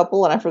were a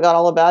couple and I forgot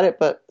all about it,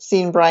 but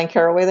seeing Brian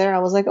Caraway there, I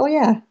was like, oh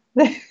yeah,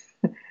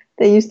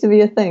 they used to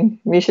be a thing.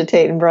 Miesha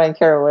Tate and Brian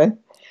Caraway.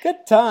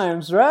 Good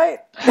times, right?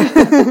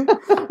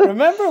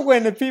 Remember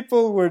when the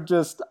people were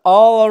just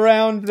all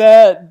around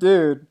that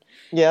dude?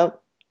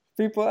 Yep.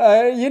 People,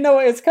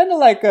 it's kind of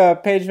like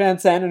Paige Van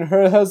Zandt and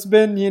her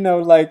husband,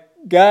 like,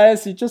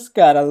 guys, you just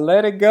gotta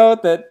let it go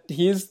that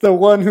he's the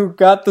one who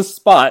got the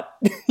spot.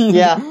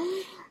 Yeah.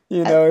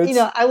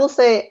 I will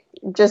say,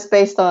 just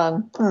based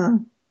on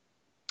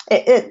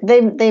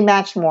they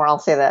match more. I'll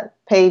say that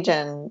Paige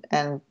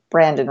and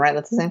Brandon, right?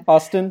 That's his name.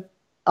 Austin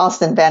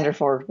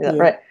Vanderford, yeah.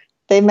 Right?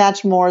 They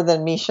match more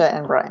than Miesha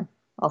and Brian.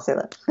 I'll say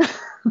that.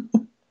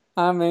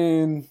 I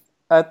mean,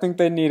 I think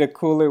they need to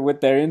cool it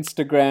with their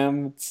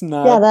Instagram. It's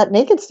not. Yeah, that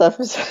naked stuff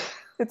is.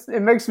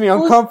 It makes me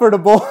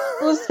uncomfortable.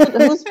 Who's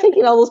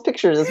taking all those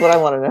pictures is what I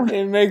want to know.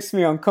 It makes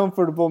me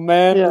uncomfortable,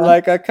 man. Yeah.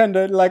 Like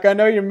I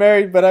know you're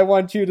married, but I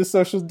want you to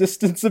social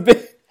distance a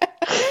bit.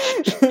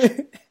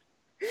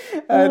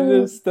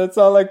 That's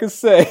all I can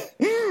say.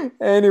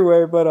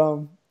 Anyway,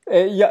 but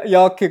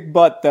y'all kick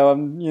butt though.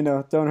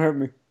 Don't hurt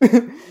me.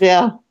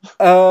 Yeah.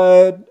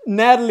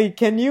 Natalie,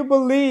 can you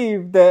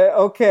believe that?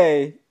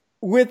 Okay,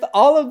 with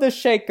all of the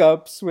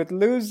shakeups, with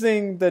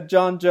losing the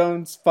Jon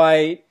Jones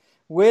fight,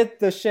 with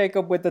the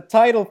shakeup with the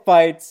title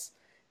fights,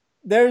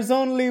 there's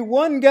only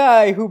one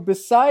guy who,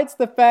 besides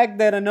the fact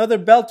that another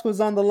belt was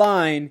on the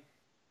line,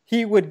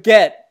 he would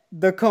get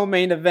the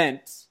co-main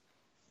event.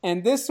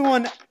 And this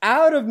one,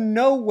 out of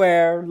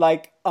nowhere,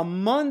 like a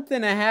month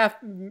and a half,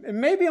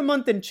 maybe a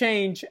month and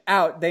change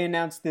out, they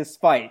announced this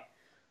fight.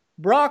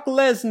 Brock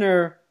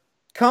Lesnar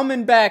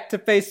coming back to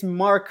face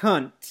Mark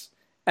Hunt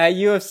at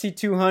UFC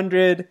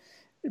 200.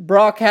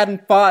 Brock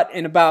hadn't fought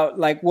in about,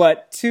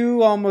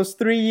 2, almost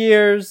 3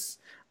 years.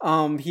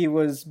 He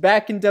was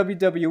back in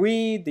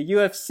WWE, the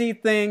UFC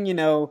thing,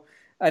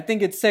 I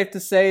think it's safe to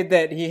say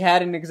that he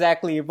hadn't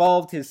exactly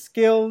evolved his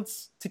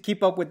skills to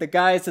keep up with the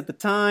guys at the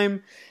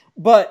time.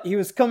 But he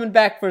was coming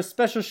back for a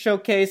special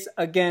showcase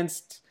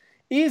against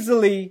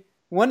easily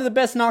one of the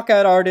best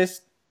knockout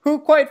artists, who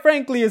quite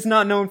frankly is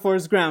not known for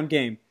his ground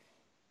game.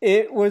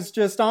 It was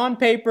just on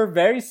paper,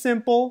 very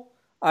simple.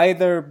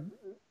 Either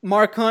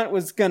Mark Hunt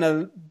was going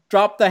to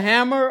drop the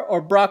hammer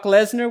or Brock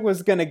Lesnar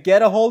was going to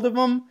get a hold of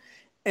him.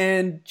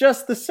 And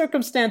just the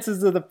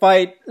circumstances of the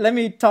fight, let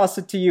me toss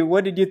it to you.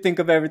 What did you think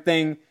of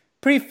everything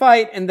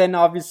pre-fight and then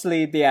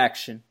obviously the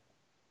action?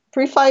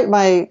 Pre-fight,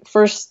 my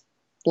first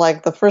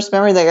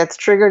memory that gets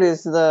triggered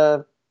is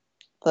the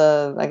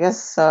I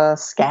guess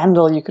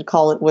scandal you could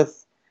call it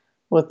with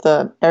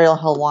the Ariel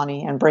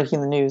Helwani and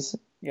breaking the news.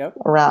 Yep.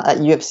 Around at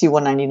UFC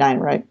 199,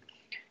 right?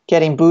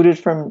 Getting booted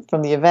from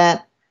the event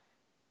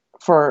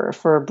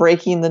for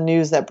breaking the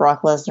news that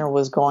Brock Lesnar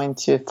was going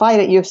to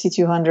fight at UFC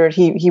 200.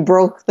 He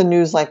broke the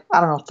news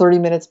 30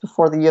 minutes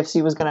before the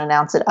UFC was going to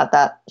announce it at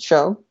that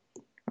show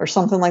or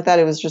something like that.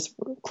 It was just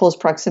close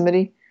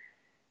proximity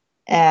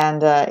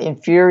and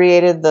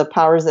infuriated the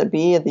powers that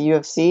be at the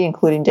UFC,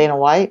 including Dana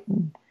White.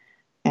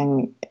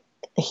 And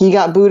he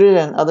got booted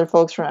and other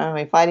folks from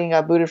MMA Fighting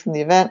got booted from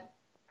the event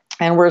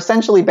and were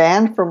essentially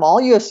banned from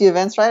all UFC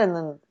events, right? And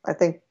then I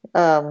think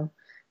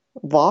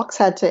Vox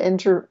had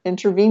to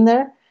intervene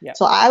there. Yeah.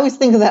 So I always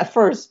think of that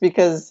first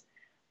because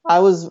I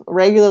was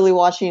regularly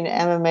watching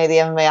MMA, the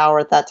MMA Hour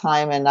at that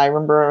time, and I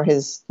remember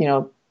his,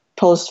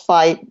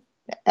 post-fight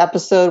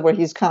episode where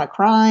he's kind of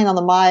crying on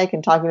the mic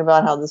and talking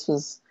about how this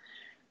was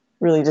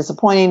really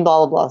disappointing,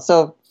 blah, blah, blah.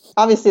 So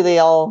obviously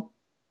I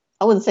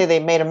wouldn't say they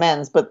made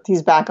amends, but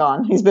he's back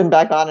on. He's been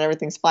back on and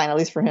everything's fine, at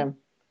least for him.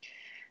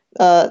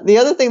 The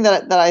other thing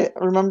that I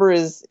remember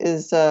is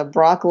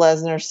Brock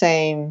Lesnar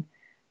saying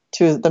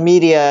to the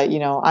media,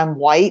 I'm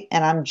white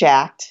and I'm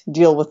jacked,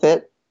 deal with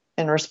it,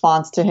 in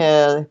response to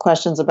his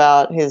questions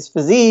about his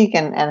physique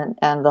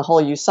and the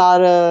whole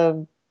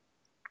USADA,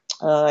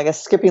 I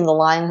guess skipping the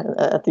line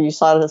at the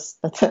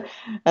USADA,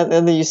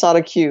 in the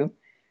USADA queue.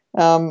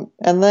 And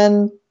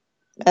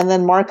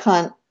then Mark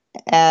Hunt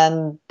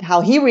and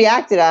how he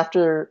reacted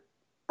after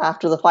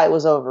the fight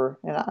was over.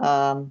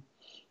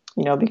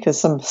 because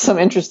some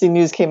interesting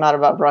news came out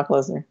about Brock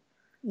Lesnar.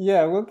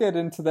 Yeah, we'll get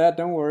into that.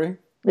 Don't worry.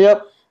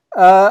 Yep.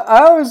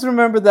 I always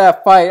remember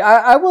that fight.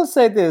 I will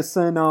say this,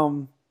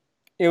 and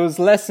it was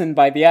lessened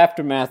by the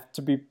aftermath,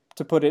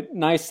 to put it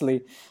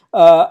nicely.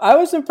 I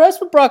was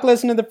impressed with Brock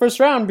Lesnar in the first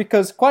round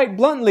because, quite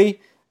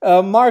bluntly,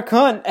 Mark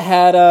Hunt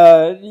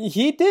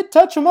he did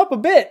touch him up a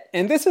bit.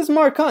 And this is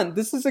Mark Hunt.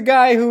 This is a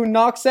guy who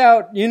knocks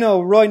out,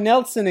 Roy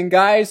Nelson and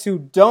guys who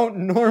don't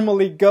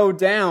normally go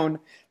down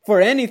for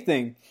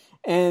anything.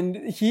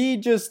 And he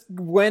just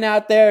went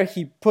out there,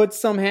 he put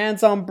some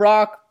hands on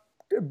Brock,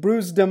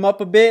 bruised him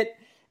up a bit.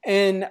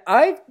 And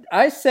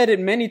I said it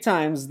many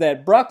times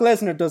that Brock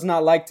Lesnar does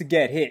not like to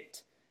get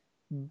hit.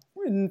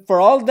 And for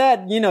all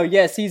that,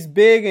 yes, he's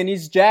big and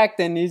he's jacked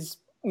and he's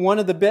one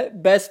of the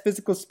best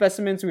physical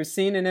specimens we've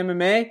seen in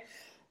MMA.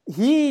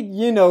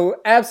 He,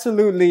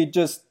 absolutely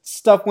just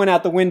stuff went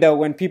out the window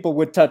when people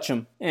would touch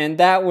him. And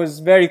that was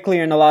very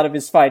clear in a lot of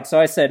his fights. So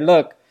I said,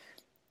 look,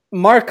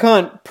 Mark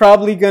Hunt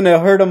probably going to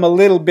hurt him a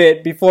little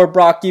bit before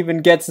Brock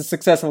even gets a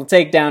successful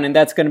takedown, and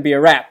that's going to be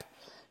a wrap.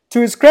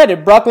 To his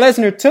credit, Brock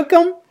Lesnar took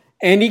him,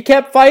 and he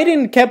kept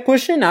fighting, kept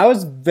pushing. I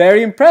was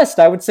very impressed.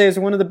 I would say it's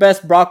one of the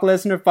best Brock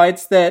Lesnar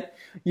fights that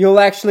you'll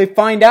actually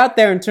find out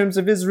there in terms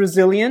of his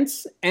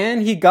resilience.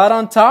 And he got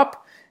on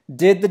top,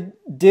 did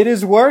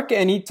his work,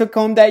 and he took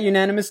home that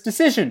unanimous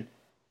decision.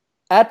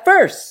 At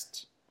first.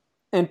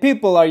 And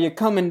people, are you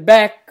coming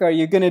back? Are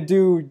you going to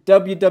do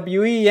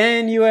WWE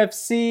and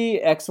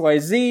UFC,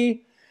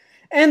 XYZ?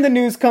 And the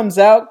news comes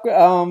out.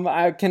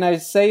 Can I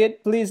say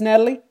it, please,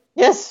 Natalie?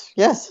 Yes,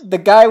 yes. The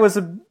guy was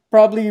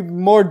probably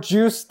more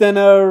juiced than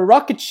a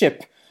rocket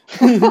ship.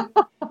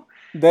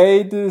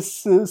 They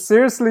just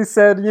seriously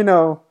said,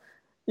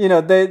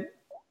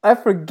 I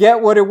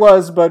forget what it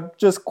was, but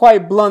just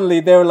quite bluntly,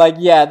 they were like,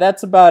 yeah,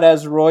 that's about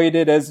as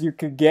roided as you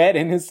could get.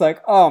 And it's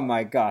like, oh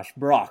my gosh,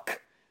 Brock.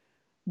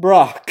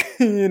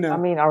 I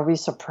mean, are we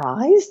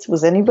surprised?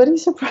 Was anybody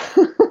surprised?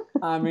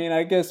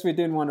 I guess we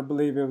didn't want to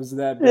believe it was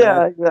that bad.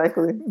 Yeah,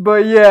 exactly.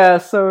 But yeah,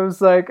 so it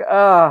was like,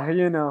 But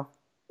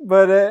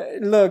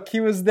look, he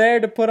was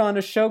there to put on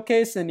a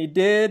showcase, and he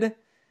did.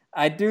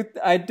 I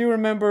do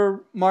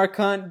remember Mark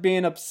Hunt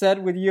being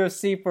upset with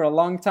UFC for a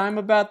long time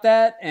about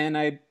that, and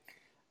I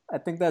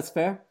think that's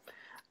fair.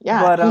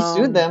 Yeah, but, he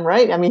sued them,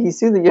 right? He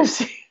sued the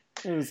UFC.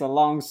 It was a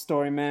long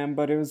story, man,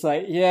 but it was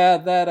like, yeah,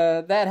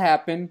 that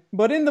happened.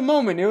 But in the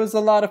moment, it was a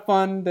lot of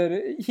fun.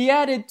 That he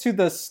added to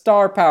the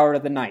star power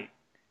of the night,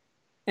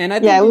 and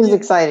I think it was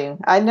exciting.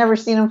 I'd never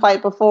seen him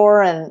fight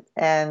before, and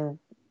when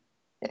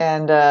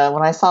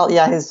I saw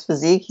his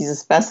physique, he's a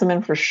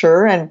specimen for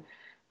sure. And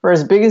for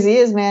as big as he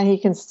is, man, he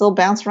can still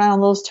bounce around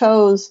on those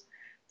toes,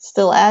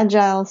 still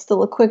agile,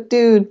 still a quick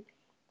dude.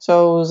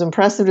 So it was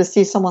impressive to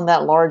see someone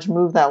that large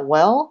move that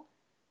well.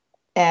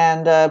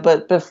 And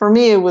but for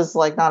me, it was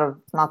like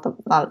not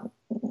the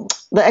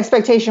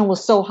expectation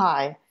was so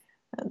high.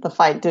 The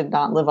fight did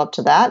not live up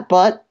to that,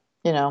 but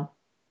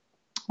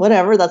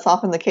whatever. That's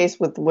often the case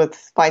with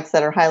fights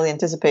that are highly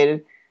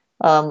anticipated.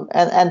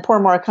 And poor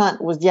Mark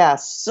Hunt was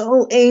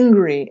so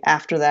angry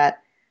after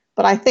that.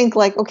 But I think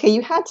okay,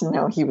 you had to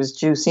know he was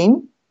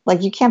juicing.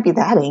 You can't be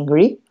that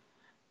angry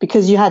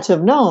because you had to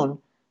have known.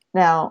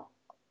 Now,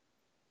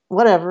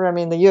 whatever.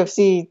 The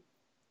UFC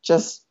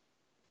just.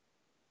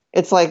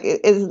 It's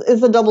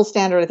it's a double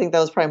standard. I think that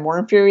was probably more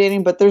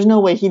infuriating, but there's no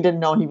way he didn't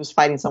know he was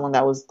fighting someone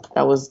that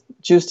was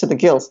juiced to the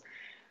gills.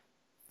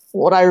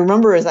 What I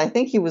remember is I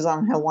think he was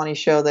on Helwani's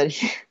show that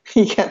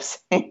he kept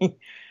saying,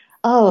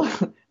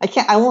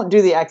 I won't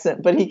do the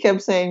accent, but he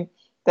kept saying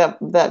that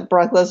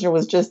Brock Lesnar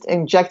was just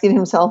injecting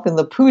himself in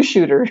the poo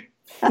shooter.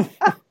 And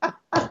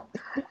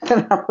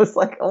I was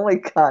like, oh my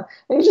God.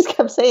 And he just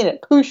kept saying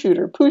it, poo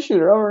shooter,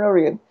 over and over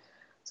again.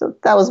 So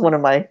that was one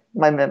of my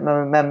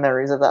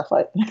memories of that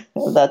fight.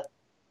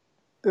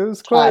 It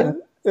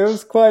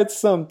was quite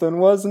something,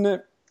 wasn't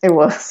it? It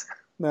was.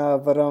 No,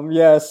 but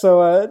yeah.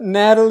 So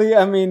Natalie,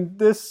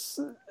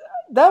 that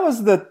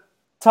was the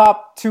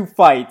top two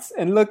fights,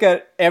 and look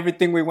at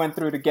everything we went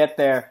through to get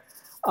there.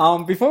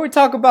 Before we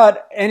talk about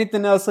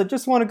anything else, I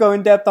just want to go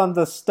in depth on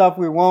the stuff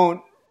we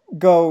won't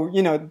go.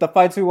 The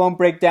fights we won't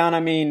break down.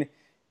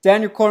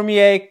 Daniel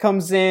Cormier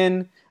comes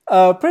in.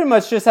 Pretty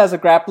much just has a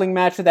grappling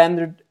match with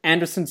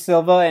Anderson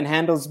Silva and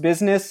handles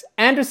business.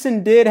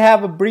 Anderson did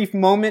have a brief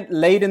moment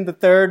late in the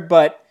third,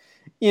 but,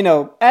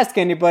 ask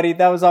anybody,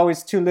 that was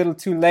always too little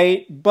too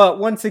late. But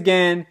once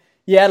again,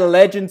 you had a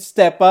legend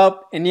step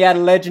up, and you had a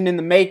legend in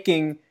the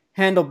making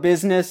handle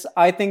business.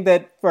 I think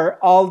that for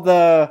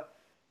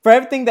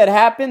everything that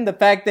happened, the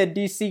fact that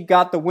DC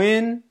got the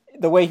win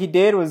the way he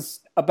did was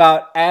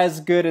about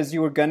as good as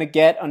you were going to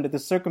get under the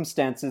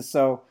circumstances.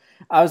 So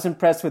I was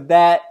impressed with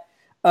that.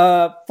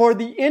 For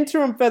the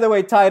interim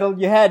featherweight title,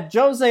 you had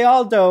Jose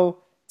Aldo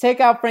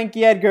take out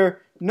Frankie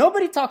Edgar.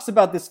 Nobody talks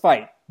about this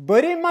fight,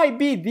 but it might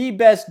be the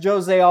best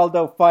Jose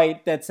Aldo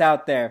fight that's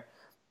out there.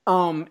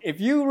 If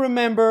you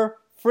remember,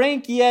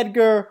 Frankie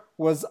Edgar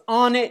was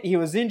on it. He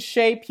was in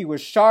shape. He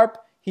was sharp.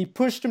 He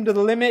pushed him to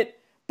the limit.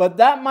 But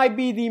that might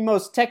be the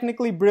most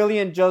technically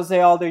brilliant Jose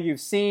Aldo you've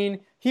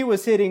seen. He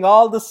was hitting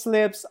all the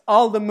slips,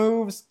 all the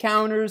moves,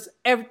 counters,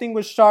 everything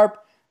was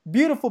sharp.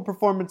 Beautiful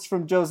performance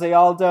from Jose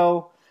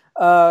Aldo.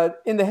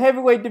 In the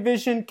heavyweight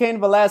division, Cain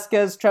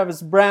Velasquez,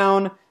 Travis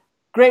Brown.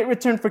 Great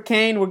return for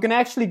Cain. We're going to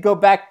actually go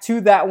back to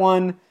that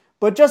one.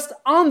 But just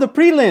on the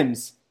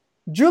prelims,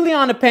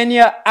 Juliana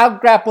Pena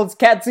out-grapples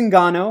Kat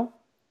Zingano.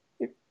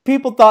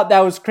 People thought that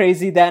was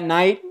crazy that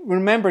night.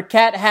 Remember,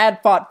 Kat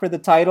had fought for the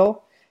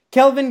title.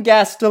 Kelvin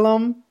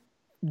Gastelum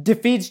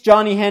defeats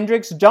Johnny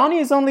Hendricks. Johnny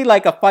is only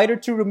like a fight or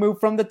two removed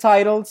from the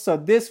title, so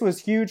this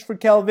was huge for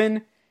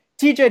Kelvin.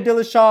 TJ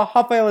Dillashaw,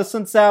 Rafael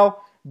Assunção,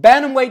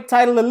 bantamweight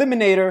title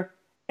eliminator,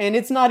 and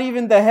it's not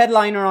even the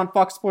headliner on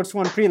Fox Sports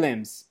 1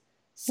 prelims.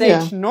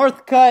 Sage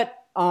Northcutt,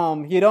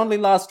 he'd only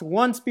lost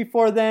once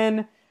before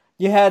then.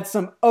 You had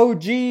some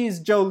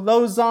OGs, Joe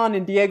Lozon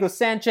and Diego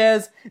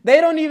Sanchez.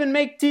 They don't even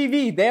make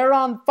TV. They're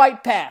on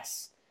Fight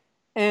Pass.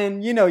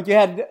 And, you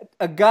had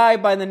a guy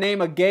by the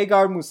name of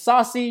Gegard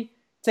Mousasi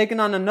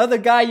taking on another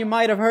guy you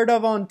might have heard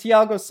of on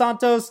Thiago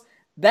Santos.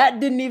 That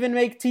didn't even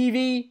make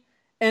TV.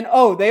 And,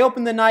 they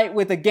opened the night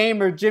with a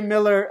gamer, Jim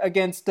Miller,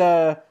 against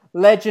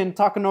legend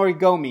Takanori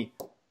Gomi.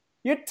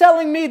 You're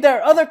telling me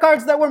there are other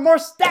cards that were more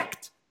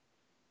stacked?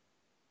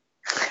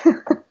 It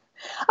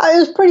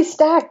was pretty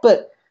stacked,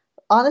 but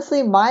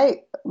honestly, my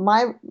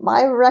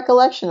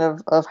recollection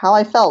of how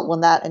I felt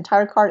when that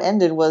entire card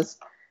ended was,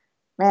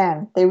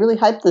 man, they really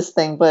hyped this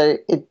thing,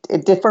 but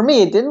it did, for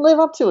me, it didn't live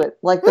up to it.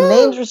 Like, the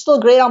names are still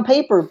great on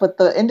paper, but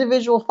the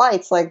individual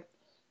fights, like,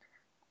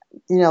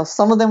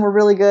 some of them were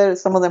really good,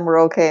 some of them were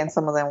okay, and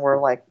some of them were,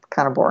 like,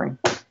 kind of boring.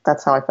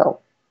 That's how I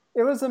felt.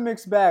 It was a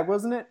mixed bag,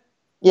 wasn't it?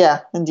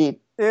 Yeah, indeed.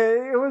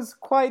 It was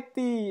quite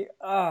the,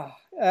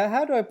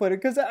 how do I put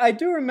it? Because I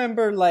do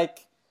remember,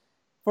 like,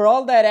 for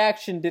all that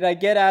action, did I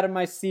get out of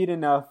my seat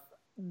enough?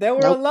 There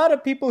were a lot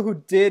of people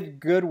who did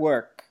good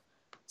work.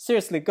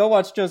 Seriously, go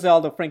watch Jose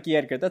Aldo, Frankie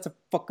Edgar. That's a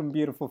fucking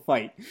beautiful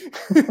fight.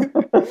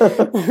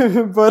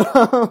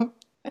 But,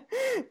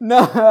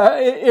 no,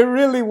 it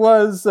really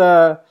was,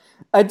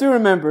 I do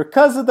remember,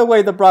 because of the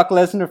way the Brock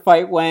Lesnar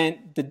fight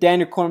went, the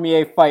Daniel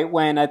Cormier fight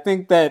went, I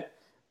think that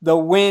the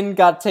win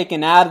got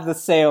taken out of the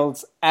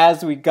sails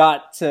as we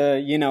got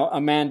to,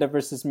 Amanda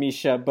versus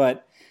Misha.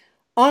 But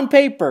on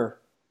paper,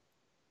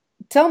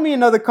 tell me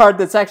another card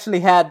that's actually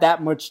had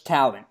that much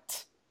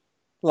talent.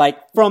 Like,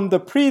 from the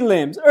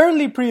prelims,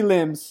 early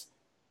prelims,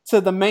 to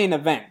the main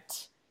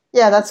event.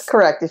 Yeah, that's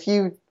correct. If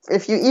you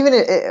even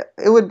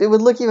it would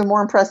look even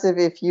more impressive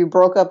if you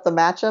broke up the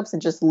matchups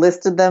and just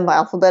listed them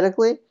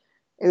alphabetically.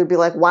 It would be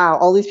like, wow,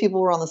 all these people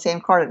were on the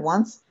same card at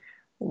once.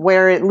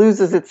 Where it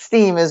loses its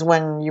steam is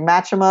when you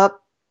match them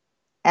up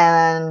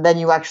and then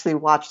you actually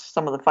watch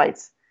some of the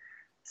fights.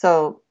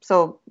 So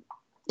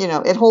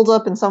it holds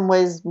up in some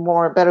ways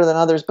better than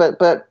others,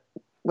 but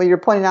what you're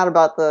pointing out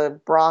about the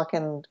Brock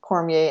and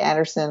Cormier,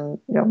 Anderson,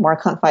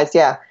 Mark Hunt fights,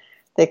 yeah,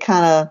 they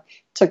kind of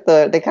took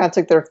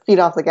their feet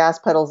off the gas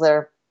pedals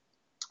there.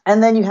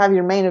 And then you have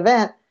your main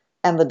event,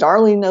 and the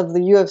darling of the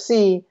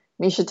UFC,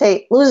 Miesha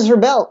Tate, loses her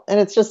belt, and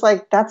it's just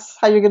like, that's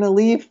how you're going to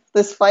leave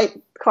this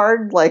fight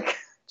card? Like,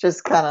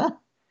 just kind of,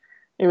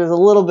 it was a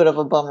little bit of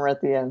a bummer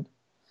at the end.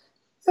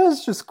 It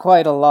was just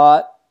quite a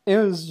lot. It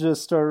was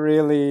just a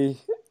really,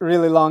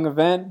 really long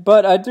event.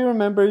 But I do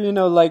remember,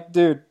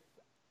 dude,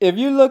 if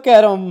you look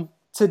at them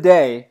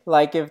today,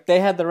 like if they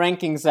had the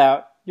rankings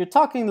out, you're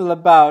talking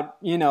about,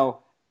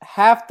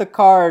 half the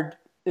card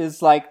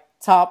is like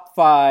top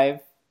 5,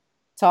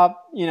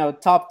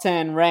 top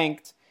 10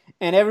 ranked,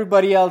 and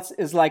everybody else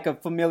is like a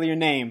familiar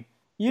name.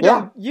 You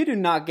do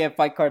not get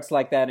fight cards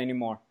like that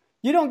anymore.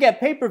 You don't get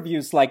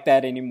pay-per-views like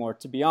that anymore,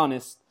 to be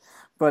honest.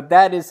 But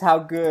that is how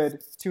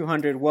good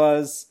 200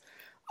 was.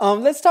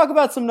 Let's talk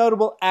about some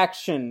notable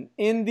action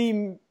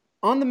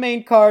on the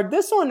main card.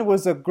 This one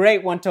was a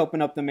great one to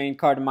open up the main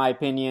card, in my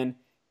opinion.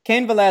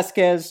 Cain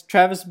Velasquez,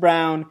 Travis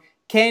Brown.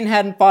 Cain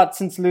hadn't fought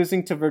since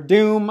losing to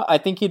Verdum. I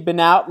think he'd been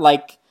out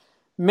like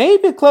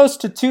maybe close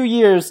to 2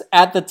 years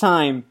at the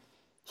time.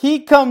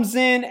 He comes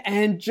in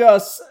and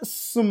just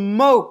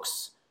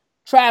smokes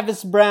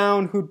Travis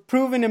Brown, who'd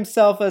proven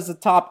himself as a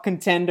top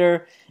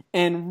contender.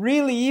 And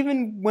really,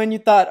 even when you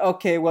thought,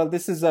 okay, well,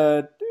 this is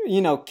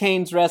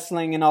Cain's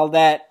wrestling and all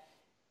that.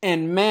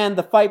 And man,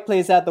 the fight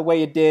plays out the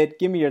way it did.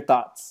 Give me your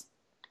thoughts.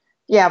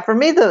 Yeah, for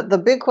me,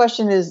 the big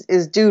question is,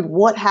 dude,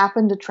 what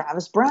happened to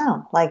Travis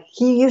Brown? Like,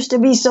 he used to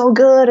be so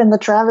good, and the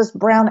Travis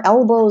Brown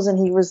elbows, and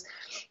he was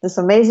this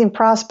amazing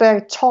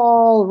prospect,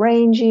 tall,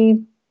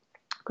 rangy,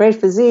 great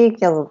physique,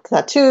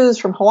 tattoos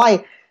from Hawaii.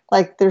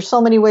 Like, there's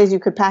so many ways you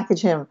could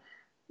package him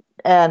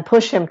and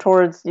push him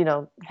towards,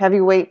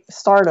 heavyweight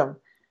stardom.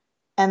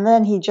 And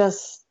then he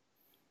just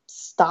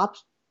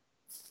stopped.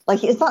 Like,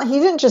 he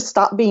didn't just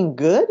stop being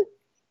good.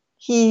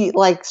 He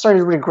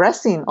started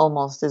regressing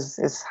almost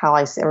is how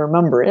I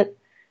remember it.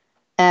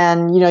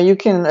 And, you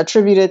can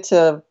attribute it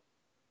to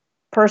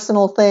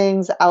personal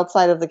things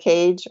outside of the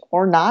cage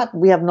or not.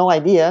 We have no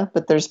idea,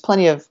 but there's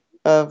plenty of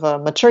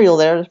material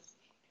there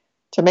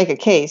to make a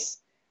case.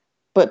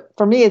 But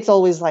for me, it's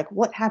always like,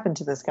 what happened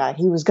to this guy?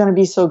 He was going to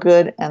be so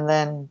good, and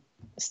then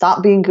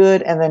stopped being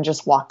good, and then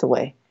just walked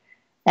away.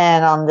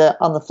 And on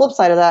the flip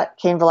side of that,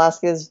 Cain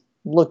Velasquez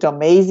looked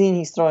amazing.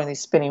 He's throwing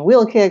these spinning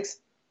wheel kicks,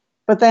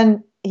 but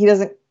then he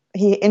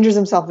injures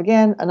himself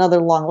again,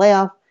 another long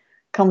layoff,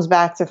 comes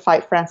back to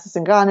fight Francis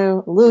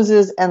Ngannou,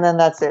 loses, and then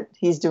that's it.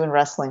 He's doing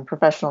wrestling,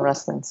 professional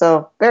wrestling.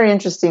 So very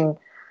interesting,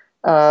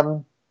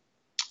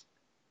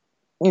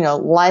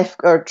 life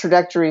or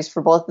trajectories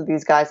for both of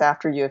these guys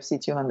after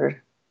UFC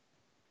 200.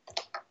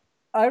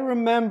 I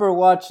remember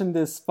watching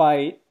this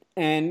fight,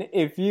 and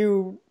if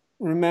you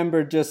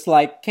remember, just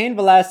like Cain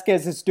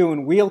Velasquez is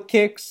doing wheel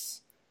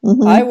kicks,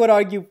 I would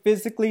argue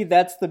physically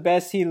that's the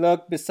best he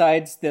looked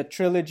besides the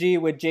trilogy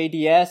with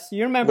JDS.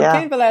 You remember,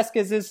 Cain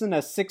Velasquez isn't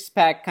a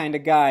six-pack kind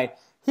of guy.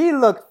 He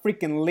looked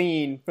freaking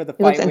lean for the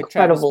fight with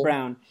Travis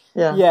Brown.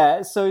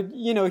 Yeah, so,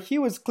 he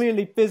was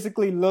clearly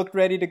physically looked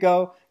ready to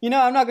go.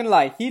 I'm not going to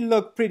lie. He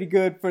looked pretty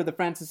good for the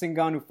Francis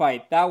Ngannou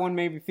fight. That one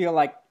made me feel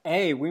like,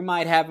 hey, we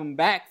might have him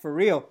back for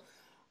real.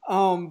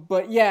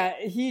 But yeah,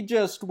 he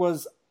just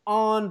was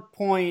on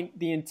point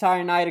the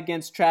entire night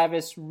against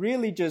Travis.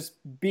 Really just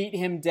beat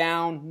him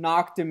down,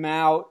 knocked him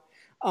out.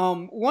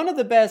 One of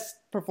the best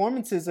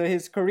performances of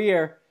his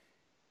career.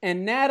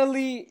 And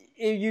Natalie,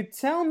 if you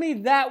tell me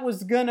that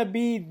was going to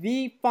be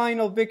the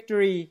final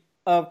victory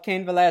of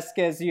Cain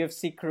Velasquez's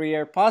UFC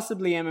career,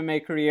 possibly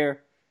MMA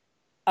career,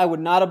 I would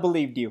not have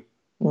believed you.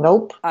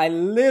 Nope. I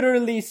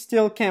literally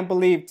still can't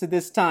believe to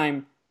this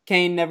time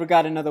Cain never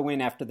got another win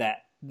after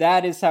that.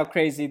 That is how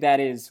crazy that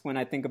is when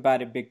I think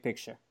about it big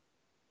picture.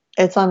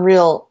 It's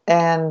unreal.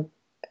 And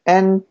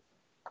the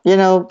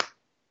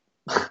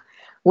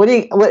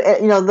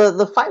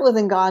fight with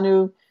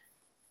Ngannou,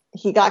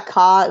 he got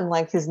caught and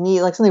like his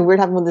knee, like something weird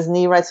happened with his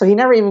knee, right? So he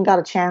never even got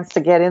a chance to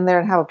get in there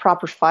and have a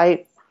proper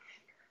fight.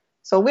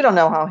 So we don't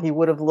know how he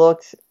would have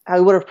looked, how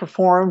he would have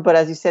performed, but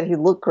as you said, he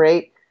looked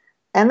great.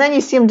 And then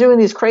you see him doing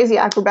these crazy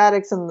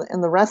acrobatics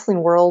in the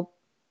wrestling world.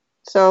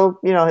 So,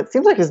 it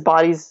seems like his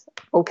body's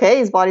okay.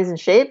 His body's in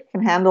shape,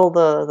 can handle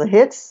the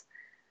hits.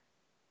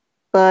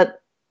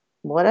 But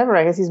whatever,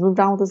 I guess he's moved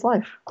on with his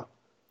life.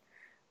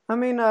 I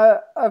mean,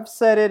 I've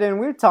said it, and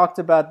we've talked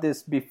about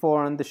this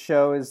before on the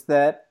show, is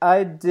that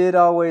I did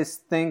always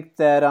think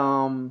that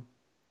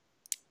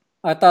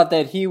I thought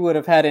that he would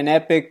have had an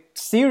epic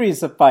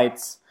series of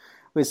fights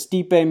with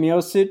Stipe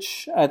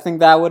Miocic. I think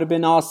that would have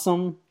been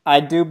awesome. I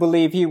do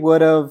believe he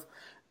would have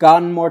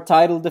gotten more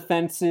title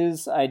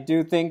defenses. I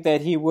do think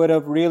that he would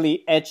have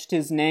really etched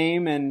his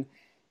name. And,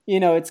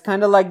 it's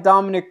kind of like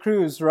Dominic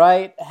Cruz,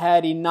 right?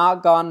 Had he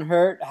not gotten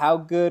hurt, how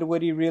good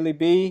would he really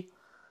be?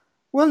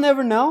 We'll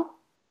never know.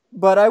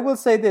 But I will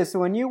say this.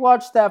 When you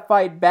watch that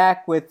fight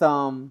back with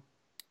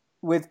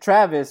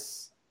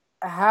Travis,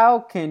 how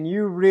can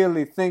you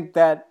really think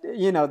that,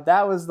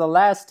 that was the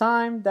last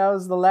time? That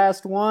was the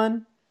last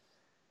one?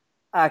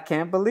 I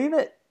can't believe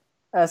it.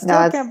 I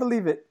still can't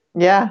believe it.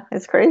 Yeah,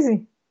 it's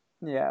crazy.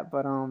 Yeah,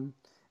 but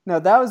no,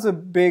 that was a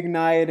big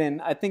night,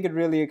 and I think it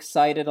really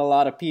excited a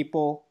lot of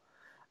people.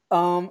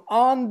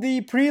 On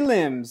the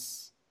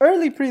prelims,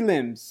 early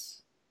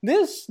prelims,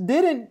 this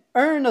didn't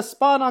earn a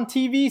spot on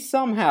TV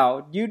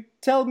somehow. You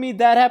tell me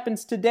that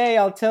happens today,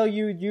 I'll tell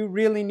you, you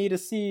really need to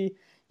see,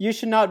 you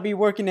should not be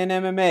working in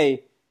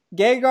MMA.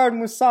 Gegard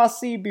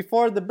Mousasi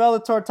before the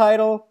Bellator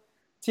title,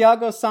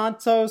 Thiago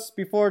Santos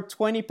before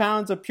 20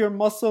 pounds of pure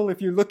muscle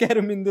if you look at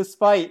him in this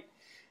fight.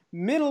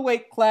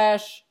 Middleweight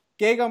clash,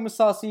 Gegard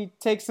Mousasi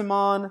takes him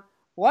on.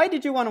 Why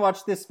did you want to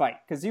watch this fight?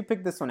 Because you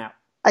picked this one out.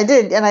 I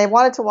did, and I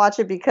wanted to watch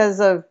it because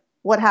of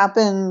what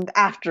happened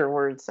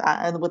afterwards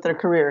with their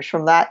careers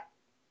from that,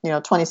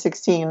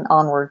 2016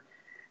 onward.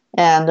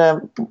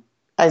 And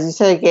as you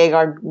said,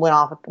 Gegard went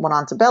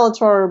on to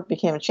Bellator,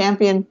 became a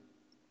champion.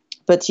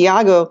 But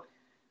Thiago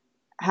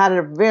had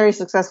a very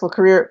successful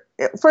career.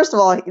 First of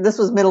all, this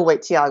was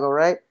middleweight Thiago,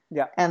 right?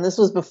 Yeah. And this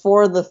was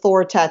before the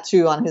Thor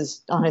tattoo on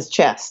his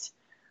chest.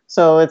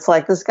 So it's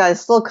like this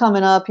guy's still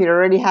coming up. He'd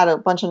already had a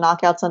bunch of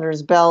knockouts under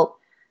his belt,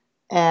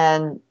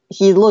 and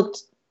he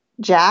looked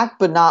jacked,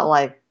 but not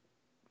like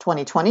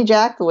 2020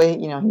 jacked the way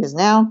he is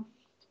now.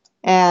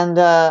 And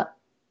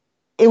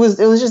it was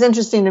just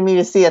interesting to me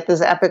to see at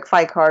this epic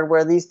fight card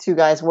where these two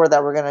guys were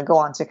that were going to go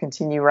on to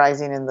continue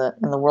rising in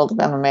the world of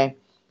MMA.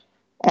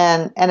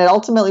 And it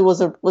ultimately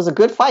was a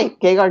good fight.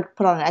 Gegard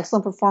put on an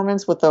excellent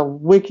performance with a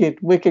wicked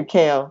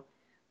KO.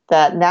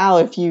 That now,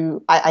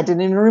 I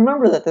didn't even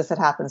remember that this had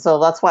happened. So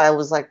that's why I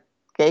was like,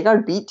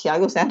 Gegard beat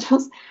Thiago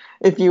Santos.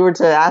 If you were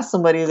to ask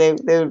somebody, they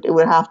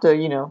would have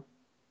to,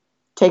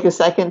 take a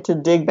second to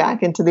dig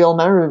back into the old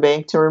memory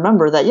bank to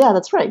remember that, yeah,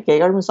 that's right.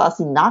 Gegard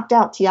Mousasi knocked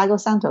out Thiago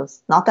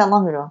Santos not that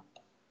long ago.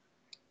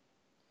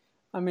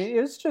 I mean, it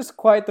was just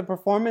quite the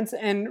performance.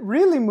 And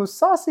really,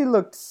 Mousasi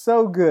looked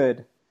so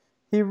good.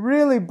 He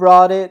really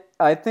brought it.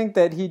 I think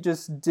that he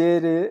just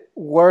did it,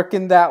 work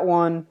in that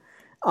one.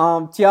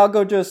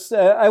 Thiago just,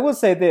 I will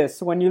say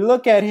this, when you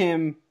look at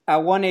him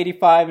at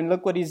 185 and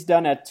look what he's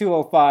done at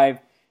 205,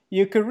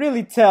 you could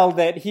really tell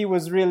that he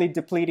was really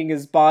depleting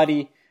his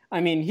body. I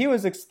mean, he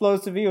was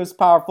explosive, he was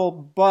powerful,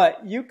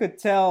 but you could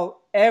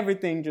tell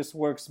everything just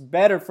works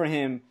better for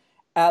him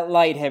at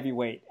light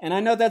heavyweight. And I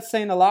know that's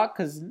saying a lot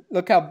because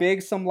look how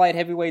big some light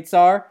heavyweights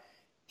are.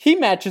 He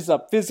matches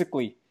up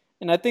physically.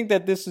 And I think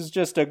that this is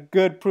just a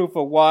good proof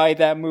of why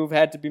that move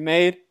had to be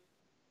made.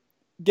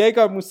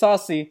 Gegard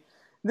Mousasi,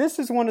 this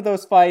is one of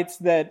those fights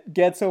that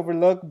gets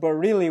overlooked, but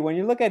really, when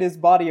you look at his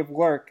body of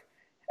work,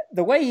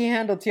 the way he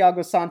handled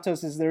Thiago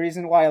Santos is the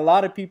reason why a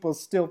lot of people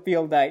still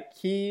feel that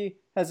he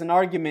has an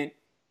argument.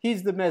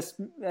 He's the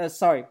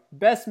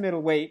best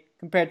middleweight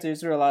compared to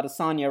Israel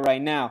Adesanya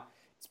right now.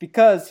 It's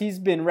because he's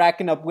been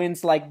racking up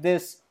wins like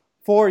this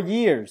for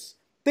years.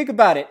 Think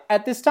about it.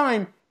 At this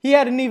time, he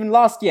hadn't even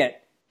lost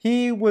yet.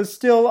 He was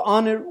still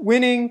on it,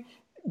 winning.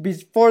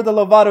 Before the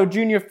Lovato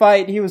Jr.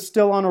 fight, he was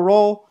still on a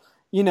roll.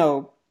 You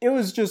know, it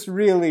was just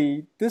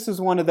really, this is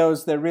one of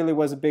those that really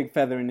was a big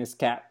feather in his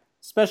cap,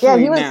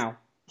 especially now.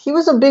 He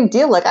was a big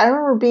deal. Like, I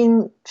remember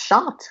being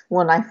shocked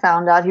when I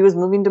found out he was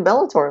moving to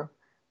Bellator. I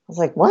was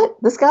like, what?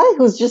 This guy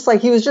who's just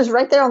like, he was just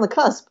right there on the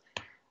cusp.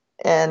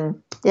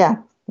 And yeah,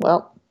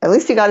 well, at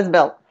least he got his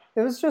belt.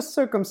 It was just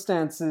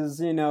circumstances,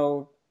 you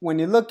know, when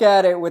you look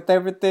at it with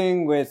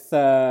everything with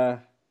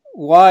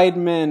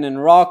Weidman and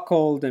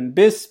Rockhold and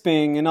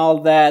Bisping and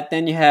all that,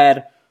 then you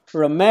had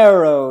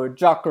Romero,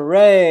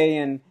 Jacare,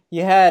 and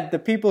you had the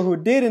people who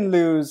didn't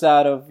lose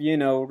out of,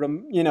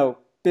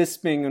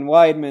 Bisping and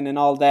Weidman and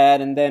all that,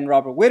 and then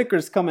Robert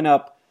Whittaker's coming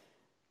up.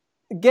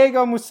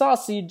 Gegard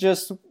Mousasi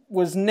just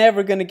was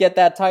never going to get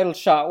that title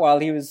shot while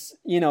he was,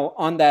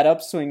 on that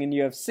upswing in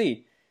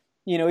UFC.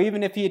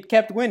 Even if he had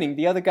kept winning,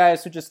 the other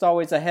guys were just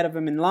always ahead of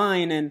him in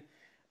line, and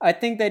I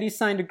think that he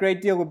signed a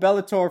great deal with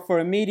Bellator for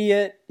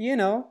immediate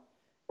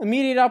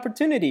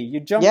opportunity. You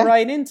jump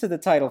right into the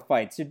title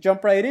fights. You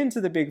jump right into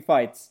the big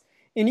fights.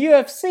 In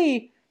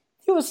UFC,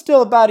 he was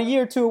still about a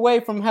year or two away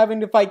from having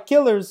to fight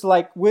killers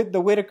like with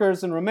the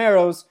Whittakers and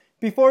Romeros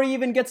before he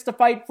even gets to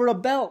fight for a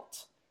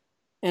belt.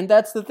 And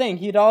that's the thing.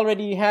 He'd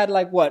already had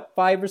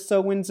 5 or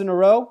so wins in a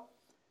row.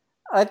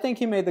 I think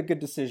he made the good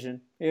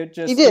decision. It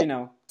just,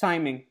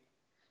 timing.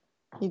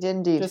 He did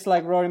indeed. Just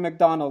like Rory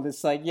McDonald.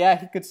 It's like, yeah,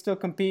 he could still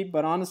compete,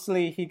 but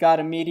honestly, he got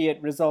immediate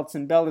results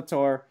in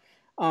Bellator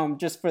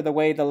just for the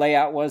way the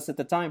layout was at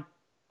the time.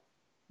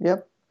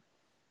 Yep.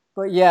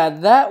 But yeah,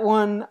 that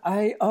one,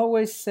 I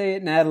always say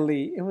it,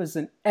 Natalie, it was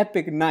an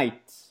epic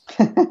night.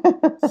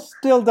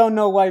 Still don't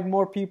know why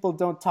more people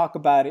don't talk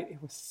about it. It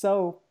was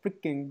so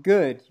freaking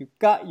good. You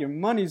got your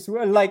money's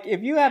worth. Like,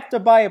 if you have to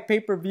buy a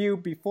pay-per-view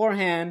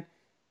beforehand,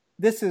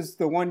 this is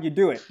the one you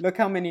do it. Look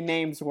how many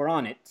names were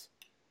on it.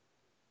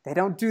 They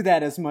don't do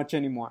that as much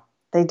anymore.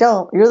 They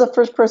don't. You're the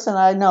first person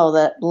I know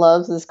that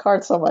loves this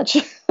card so much.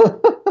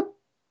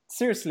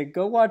 Seriously,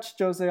 go watch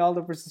Jose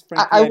Aldo versus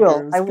Frankie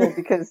Edgar. I will,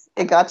 because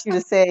it got you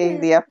to say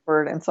the F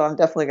word, and so I'm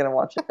definitely going to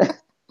watch it.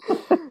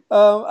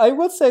 I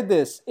will say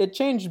this. It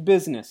changed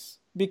business.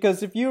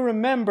 Because if you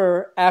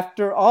remember,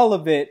 after all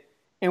of it,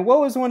 and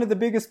what was one of the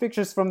biggest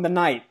pictures from the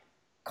night?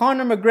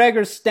 Conor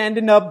McGregor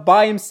standing up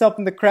by himself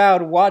in the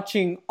crowd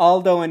watching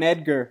Aldo and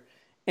Edgar.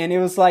 And it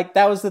was like,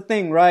 that was the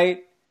thing,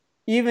 right?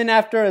 Even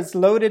after as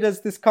loaded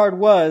as this card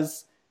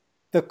was,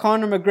 the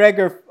Conor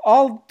McGregor,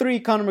 all 3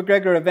 Conor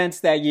McGregor events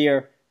that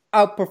year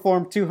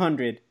outperformed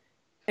 200.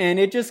 And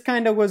it just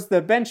kind of was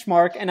the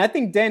benchmark. And I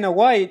think Dana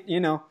White,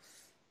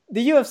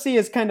 the UFC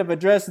has kind of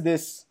addressed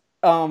this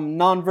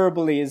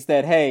non-verbally, is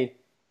that, hey,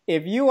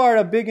 if you are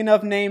a big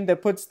enough name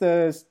that puts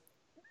the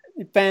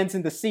fans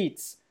in the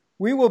seats,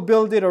 we will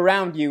build it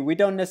around you. We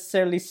don't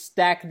necessarily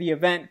stack the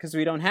event because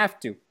we don't have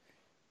to.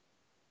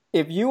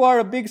 If you are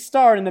a big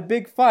star in a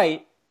big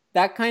fight,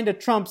 that kind of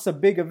trumps a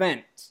big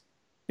event.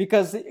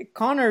 Because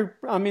Conor,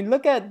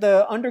 look at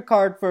the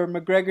undercard for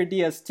McGregor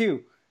Diaz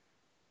 2.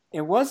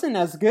 It wasn't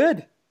as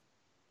good,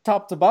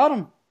 top to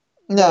bottom,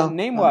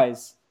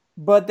 name-wise.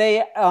 But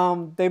they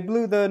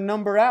blew the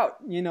number out,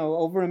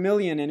 over 1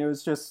 million, and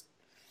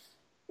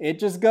it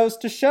just goes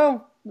to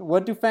show,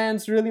 what do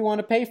fans really want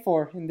to pay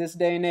for in this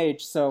day and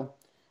age? So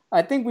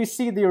I think we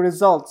see the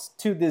results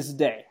to this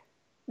day.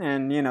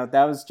 And,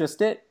 that was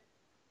just it.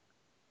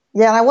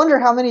 Yeah, and I wonder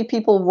how many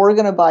people were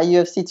going to buy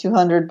UFC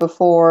 200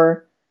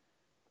 before,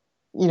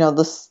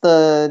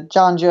 the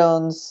John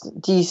Jones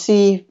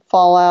DC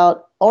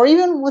fallout, or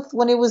even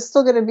when it was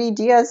still going to be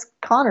Diaz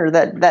Conor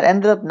that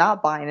ended up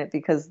not buying it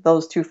because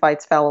those 2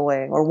 fights fell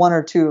away, or 1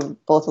 or 2,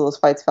 both of those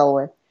fights fell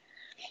away.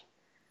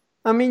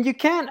 You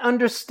can't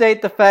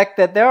understate the fact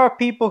that there are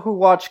people who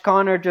watch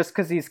Conor just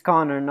because he's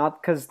Conor,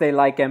 not because they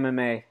like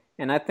MMA.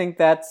 And I think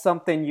that's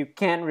something you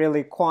can't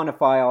really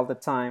quantify all the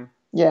time.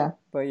 Yeah.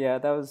 But yeah,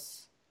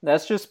 that's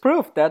just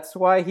proof. That's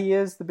why he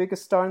is the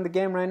biggest star in the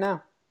game right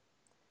now.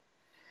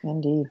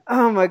 Indeed.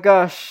 Oh my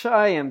gosh,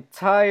 I am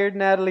tired,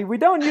 Natalie. We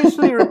don't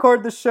usually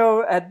record the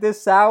show at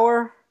this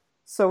hour,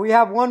 so we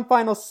have one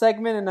final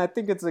segment, and I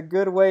think it's a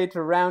good way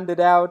to round it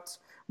out.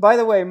 By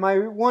the way, my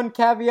one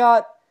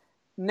caveat,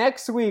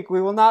 next week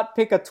we will not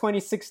pick a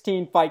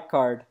 2016 fight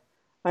card.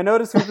 I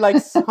noticed we've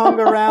hung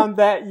around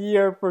that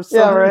year for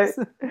some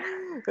reason.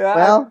 Yeah,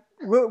 well,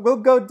 we'll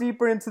go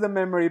deeper into the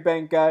memory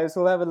bank, guys.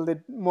 We'll have a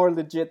more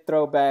legit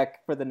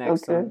throwback for the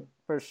next one,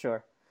 for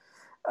sure.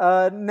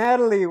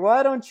 Natalie,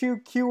 why don't you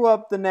queue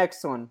up the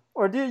next one?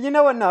 Or do you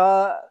know what?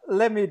 No,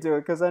 let me do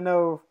it because I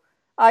know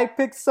I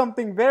picked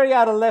something very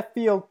out of left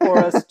field for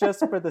us just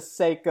for the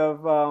sake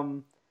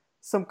of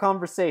some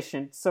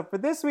conversation. So for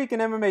this week in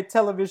MMA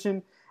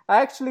television,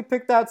 I actually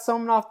picked out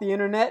someone off the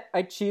internet.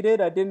 I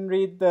cheated. I didn't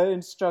read the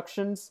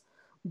instructions.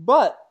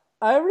 But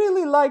I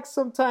really like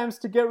sometimes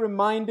to get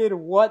reminded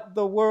what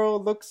the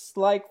world looks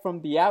like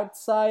from the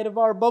outside of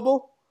our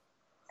bubble.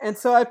 And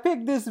so I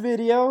picked this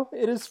video.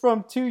 It is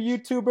from two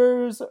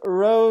YouTubers,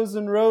 Rose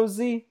and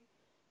Rosie.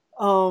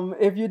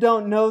 If you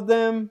don't know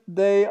them,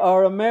 they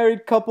are a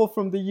married couple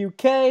from the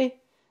UK.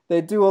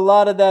 They do a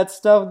lot of that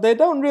stuff. They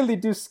don't really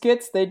do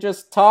skits, they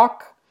just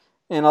talk.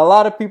 And a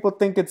lot of people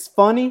think it's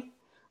funny.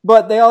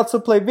 But they also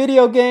play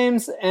video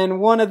games, and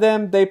one of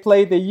them, they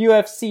play the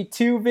UFC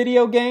 2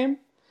 video game.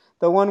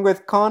 The one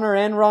with Conor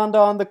and Ronda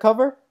on the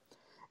cover.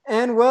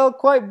 And well,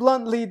 quite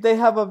bluntly, they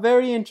have a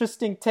very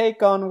interesting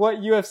take on what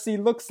UFC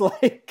looks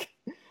like.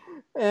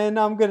 And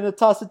I'm going to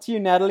toss it to you,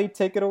 Natalie.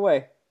 Take it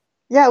away.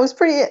 Yeah, it was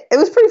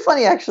pretty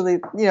funny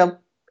actually. You know,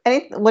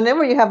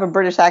 whenever you have a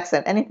British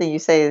accent, anything you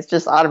say is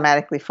just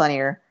automatically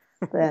funnier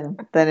than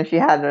if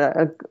you had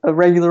a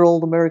regular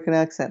old American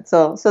accent.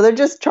 So they're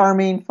just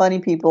charming, funny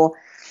people.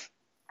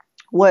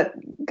 What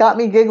got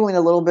me giggling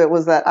a little bit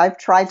was that I've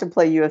tried to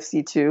play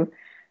UFC 2,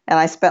 and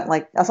I spent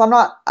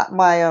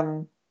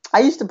I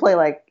used to play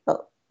like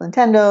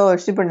Nintendo or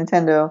Super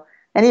Nintendo,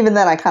 and even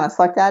then I kind of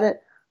sucked at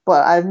it.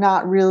 But I'm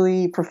not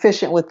really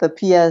proficient with the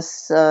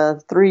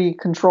PS3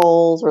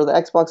 controls or the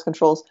Xbox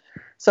controls.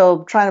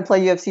 So trying to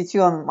play UFC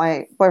 2 on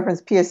my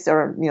boyfriend's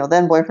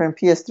then boyfriend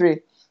PS3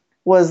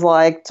 was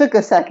like, took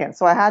a second.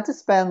 So I had to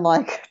spend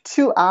like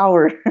 2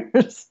 hours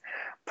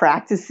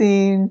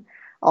practicing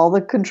all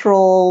the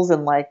controls,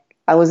 and like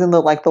I was in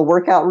the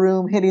workout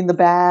room hitting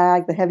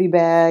the heavy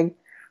bag,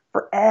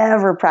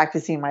 forever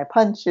practicing my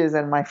punches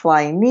and my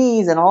flying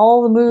knees and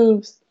all the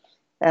moves.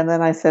 And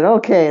then I said,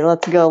 okay,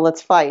 let's go,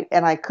 let's fight.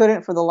 And I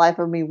couldn't for the life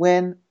of me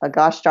win a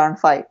gosh darn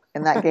fight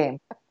in that game.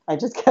 I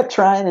just kept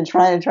trying and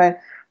trying and trying.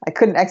 I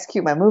couldn't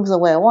execute my moves the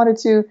way I wanted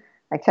to.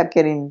 I kept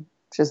getting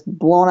just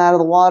blown out of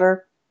the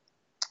water.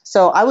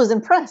 So I was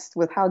impressed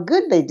with how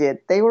good they did.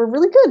 They were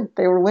really good.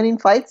 They were winning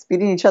fights,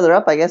 beating each other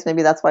up. I guess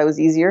maybe that's why it was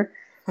easier,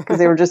 because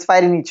they were just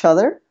fighting each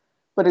other.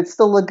 But it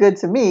still looked good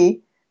to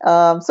me.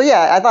 So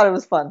yeah, I thought it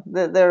was fun.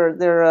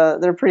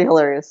 They're pretty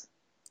hilarious.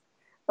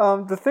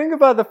 The thing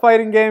about the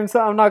fighting games,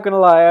 I'm not gonna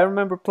lie, I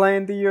remember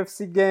playing the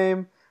UFC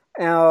game.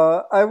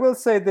 I will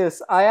say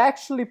this, I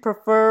actually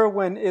prefer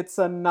when it's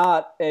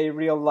not a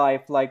real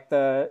life, like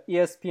the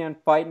ESPN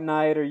Fight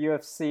Night or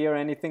UFC or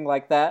anything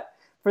like that.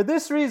 For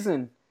this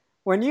reason,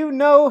 when you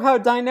know how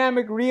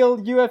dynamic real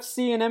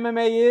UFC and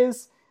MMA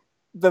is,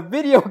 the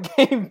video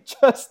game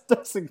just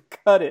doesn't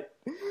cut it.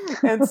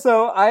 And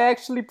so I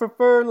actually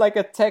prefer like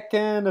a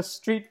Tekken, a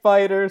Street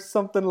Fighter,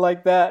 something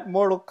like that,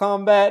 Mortal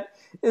Kombat.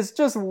 It's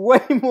just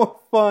way more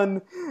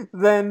fun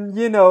than,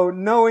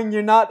 knowing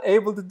you're not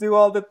able to do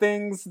all the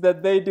things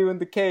that they do in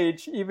the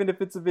cage, even if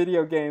it's a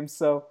video game.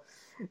 So,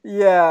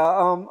 yeah,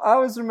 I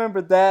always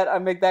remember that. I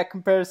make that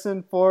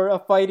comparison for a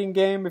fighting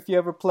game if you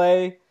ever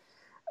play.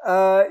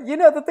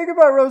 The thing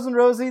about Rose and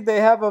Rosie, they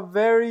have a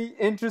very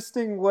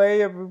interesting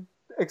way of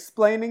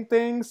explaining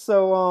things.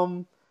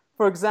 So,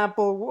 for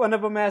example, one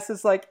of them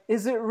asks, like,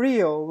 is it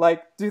real?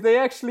 Like, do they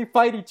actually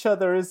fight each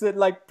other? Is it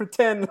like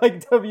pretend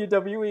like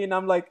WWE? And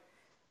I'm like,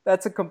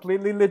 that's a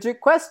completely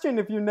legit question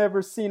if you've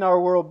never seen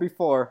our world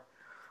before.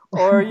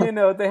 Or,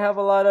 they have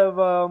a lot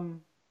of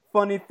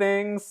funny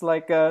things.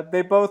 Like,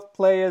 they both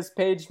play as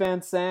Paige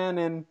Van Zandt.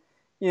 And,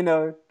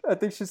 I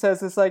think she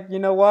says it's like, you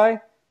know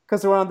why?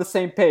 Because we're on the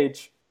same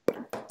page.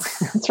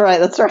 That's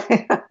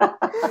right.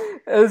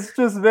 It's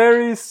just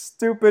very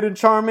stupid and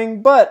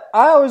charming. But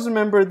I always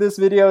remember this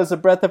video as a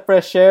breath of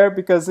fresh air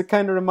because it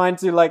kind of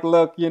reminds you, like,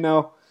 look,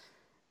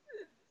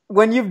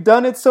 when you've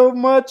done it so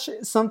much,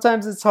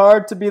 sometimes it's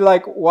hard to be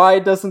like, why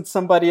doesn't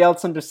somebody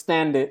else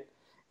understand it?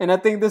 And I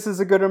think this is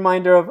a good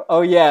reminder of,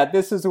 oh yeah,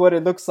 this is what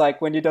it looks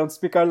like when you don't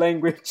speak our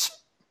language.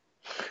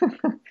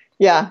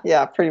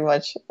 Yeah, pretty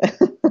much.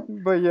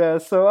 But yeah,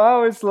 so I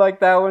always like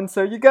that one.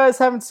 So you guys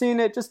haven't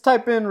seen it, just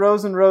type in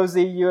Rose and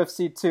Rosie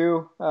UFC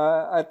 2.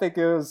 I think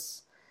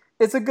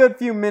it's a good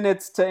few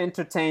minutes to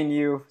entertain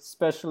you,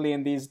 especially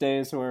in these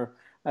days where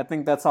I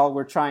think that's all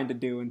we're trying to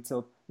do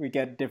until we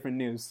get different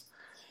news.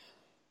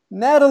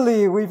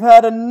 Natalie, we've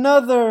had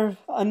another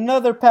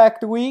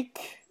packed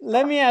week.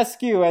 Let me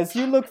ask you, as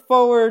you look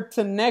forward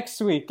to next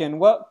week and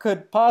what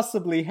could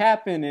possibly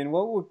happen and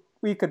what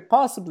we could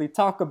possibly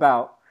talk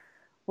about,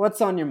 what's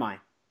on your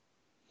mind?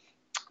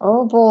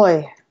 Oh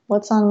boy,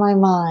 what's on my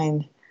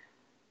mind?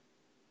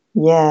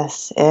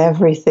 Yes,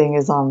 everything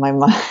is on my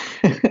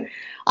mind.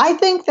 I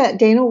think that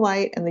Dana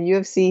White and the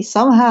UFC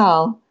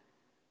somehow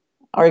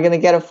are going to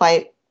get a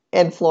fight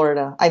in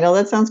Florida. I know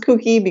that sounds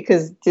kooky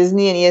because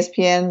Disney and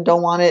ESPN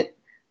don't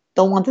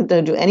want them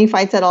to do any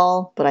fights at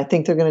all, but I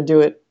think they're going to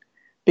do it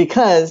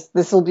because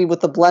this will be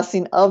with the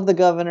blessing of the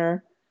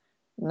governor,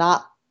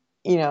 not,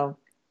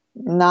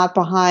 not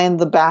behind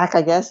the back,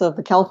 I guess, of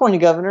the California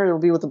governor. It'll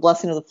be with the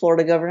blessing of the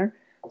Florida governor.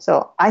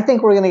 So I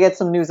think we're going to get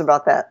some news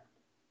about that.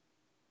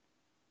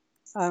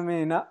 I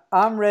mean,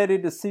 I'm ready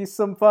to see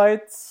some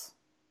fights.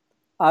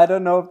 I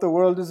don't know if the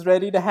world is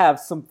ready to have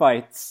some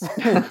fights.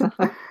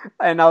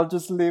 And I'll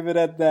just leave it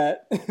at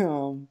that.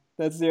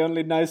 That's the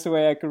only nice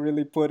way I could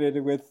really put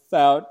it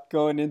without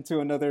going into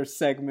another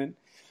segment.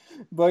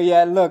 But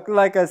yeah, look,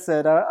 like I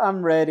said,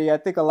 I'm ready. I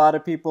think a lot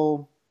of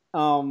people,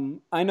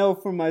 I know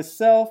for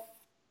myself,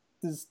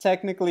 this has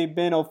technically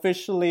been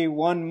officially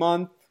 1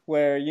 month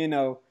where,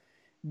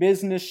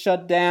 business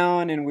shut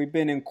down and we've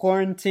been in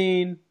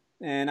quarantine.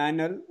 And I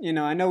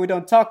know we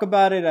don't talk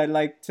about it. I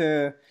like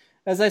to,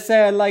 as I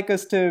say, I like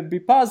us to be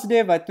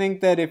positive. I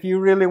think that if you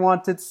really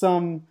wanted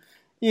some,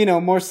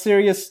 more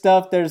serious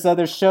stuff, there's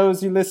other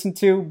shows you listen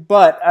to.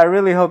 But I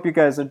really hope you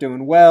guys are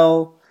doing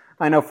well.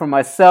 I know for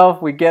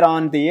myself, we get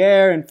on the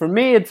air, and for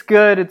me, it's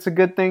good. It's a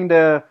good thing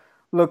to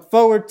look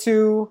forward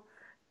to,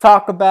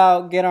 talk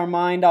about, get our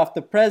mind off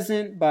the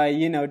present by,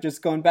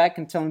 just going back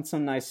and telling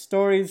some nice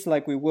stories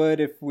like we would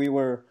if we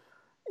were,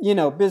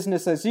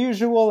 business as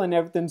usual and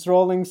everything's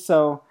rolling.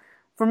 So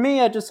for me,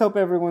 I just hope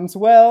everyone's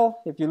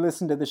well. If you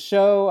listen to the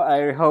show,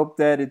 I hope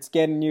that it's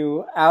getting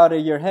you out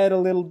of your head a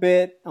little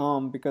bit,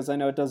 because I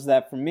know it does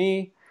that for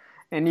me.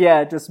 And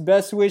yeah, just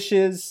best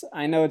wishes.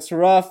 I know it's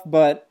rough,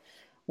 but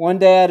one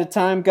day at a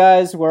time,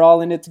 guys. We're all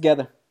in it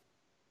together.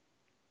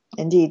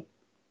 Indeed.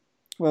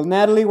 Well,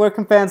 Natalie, where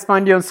can fans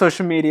find you on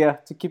social media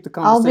to keep the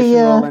conversation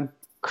rolling?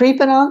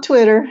 Creeping on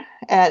Twitter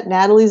at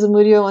Natalie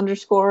Zamudio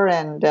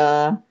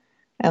 _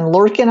 and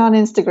lurking on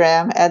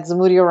Instagram at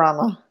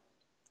Zamudiorama.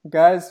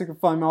 Guys, you can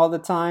find me all the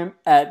time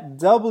at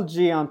Double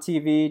G on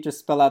TV. Just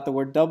spell out the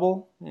word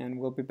double, and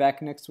we'll be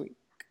back next week.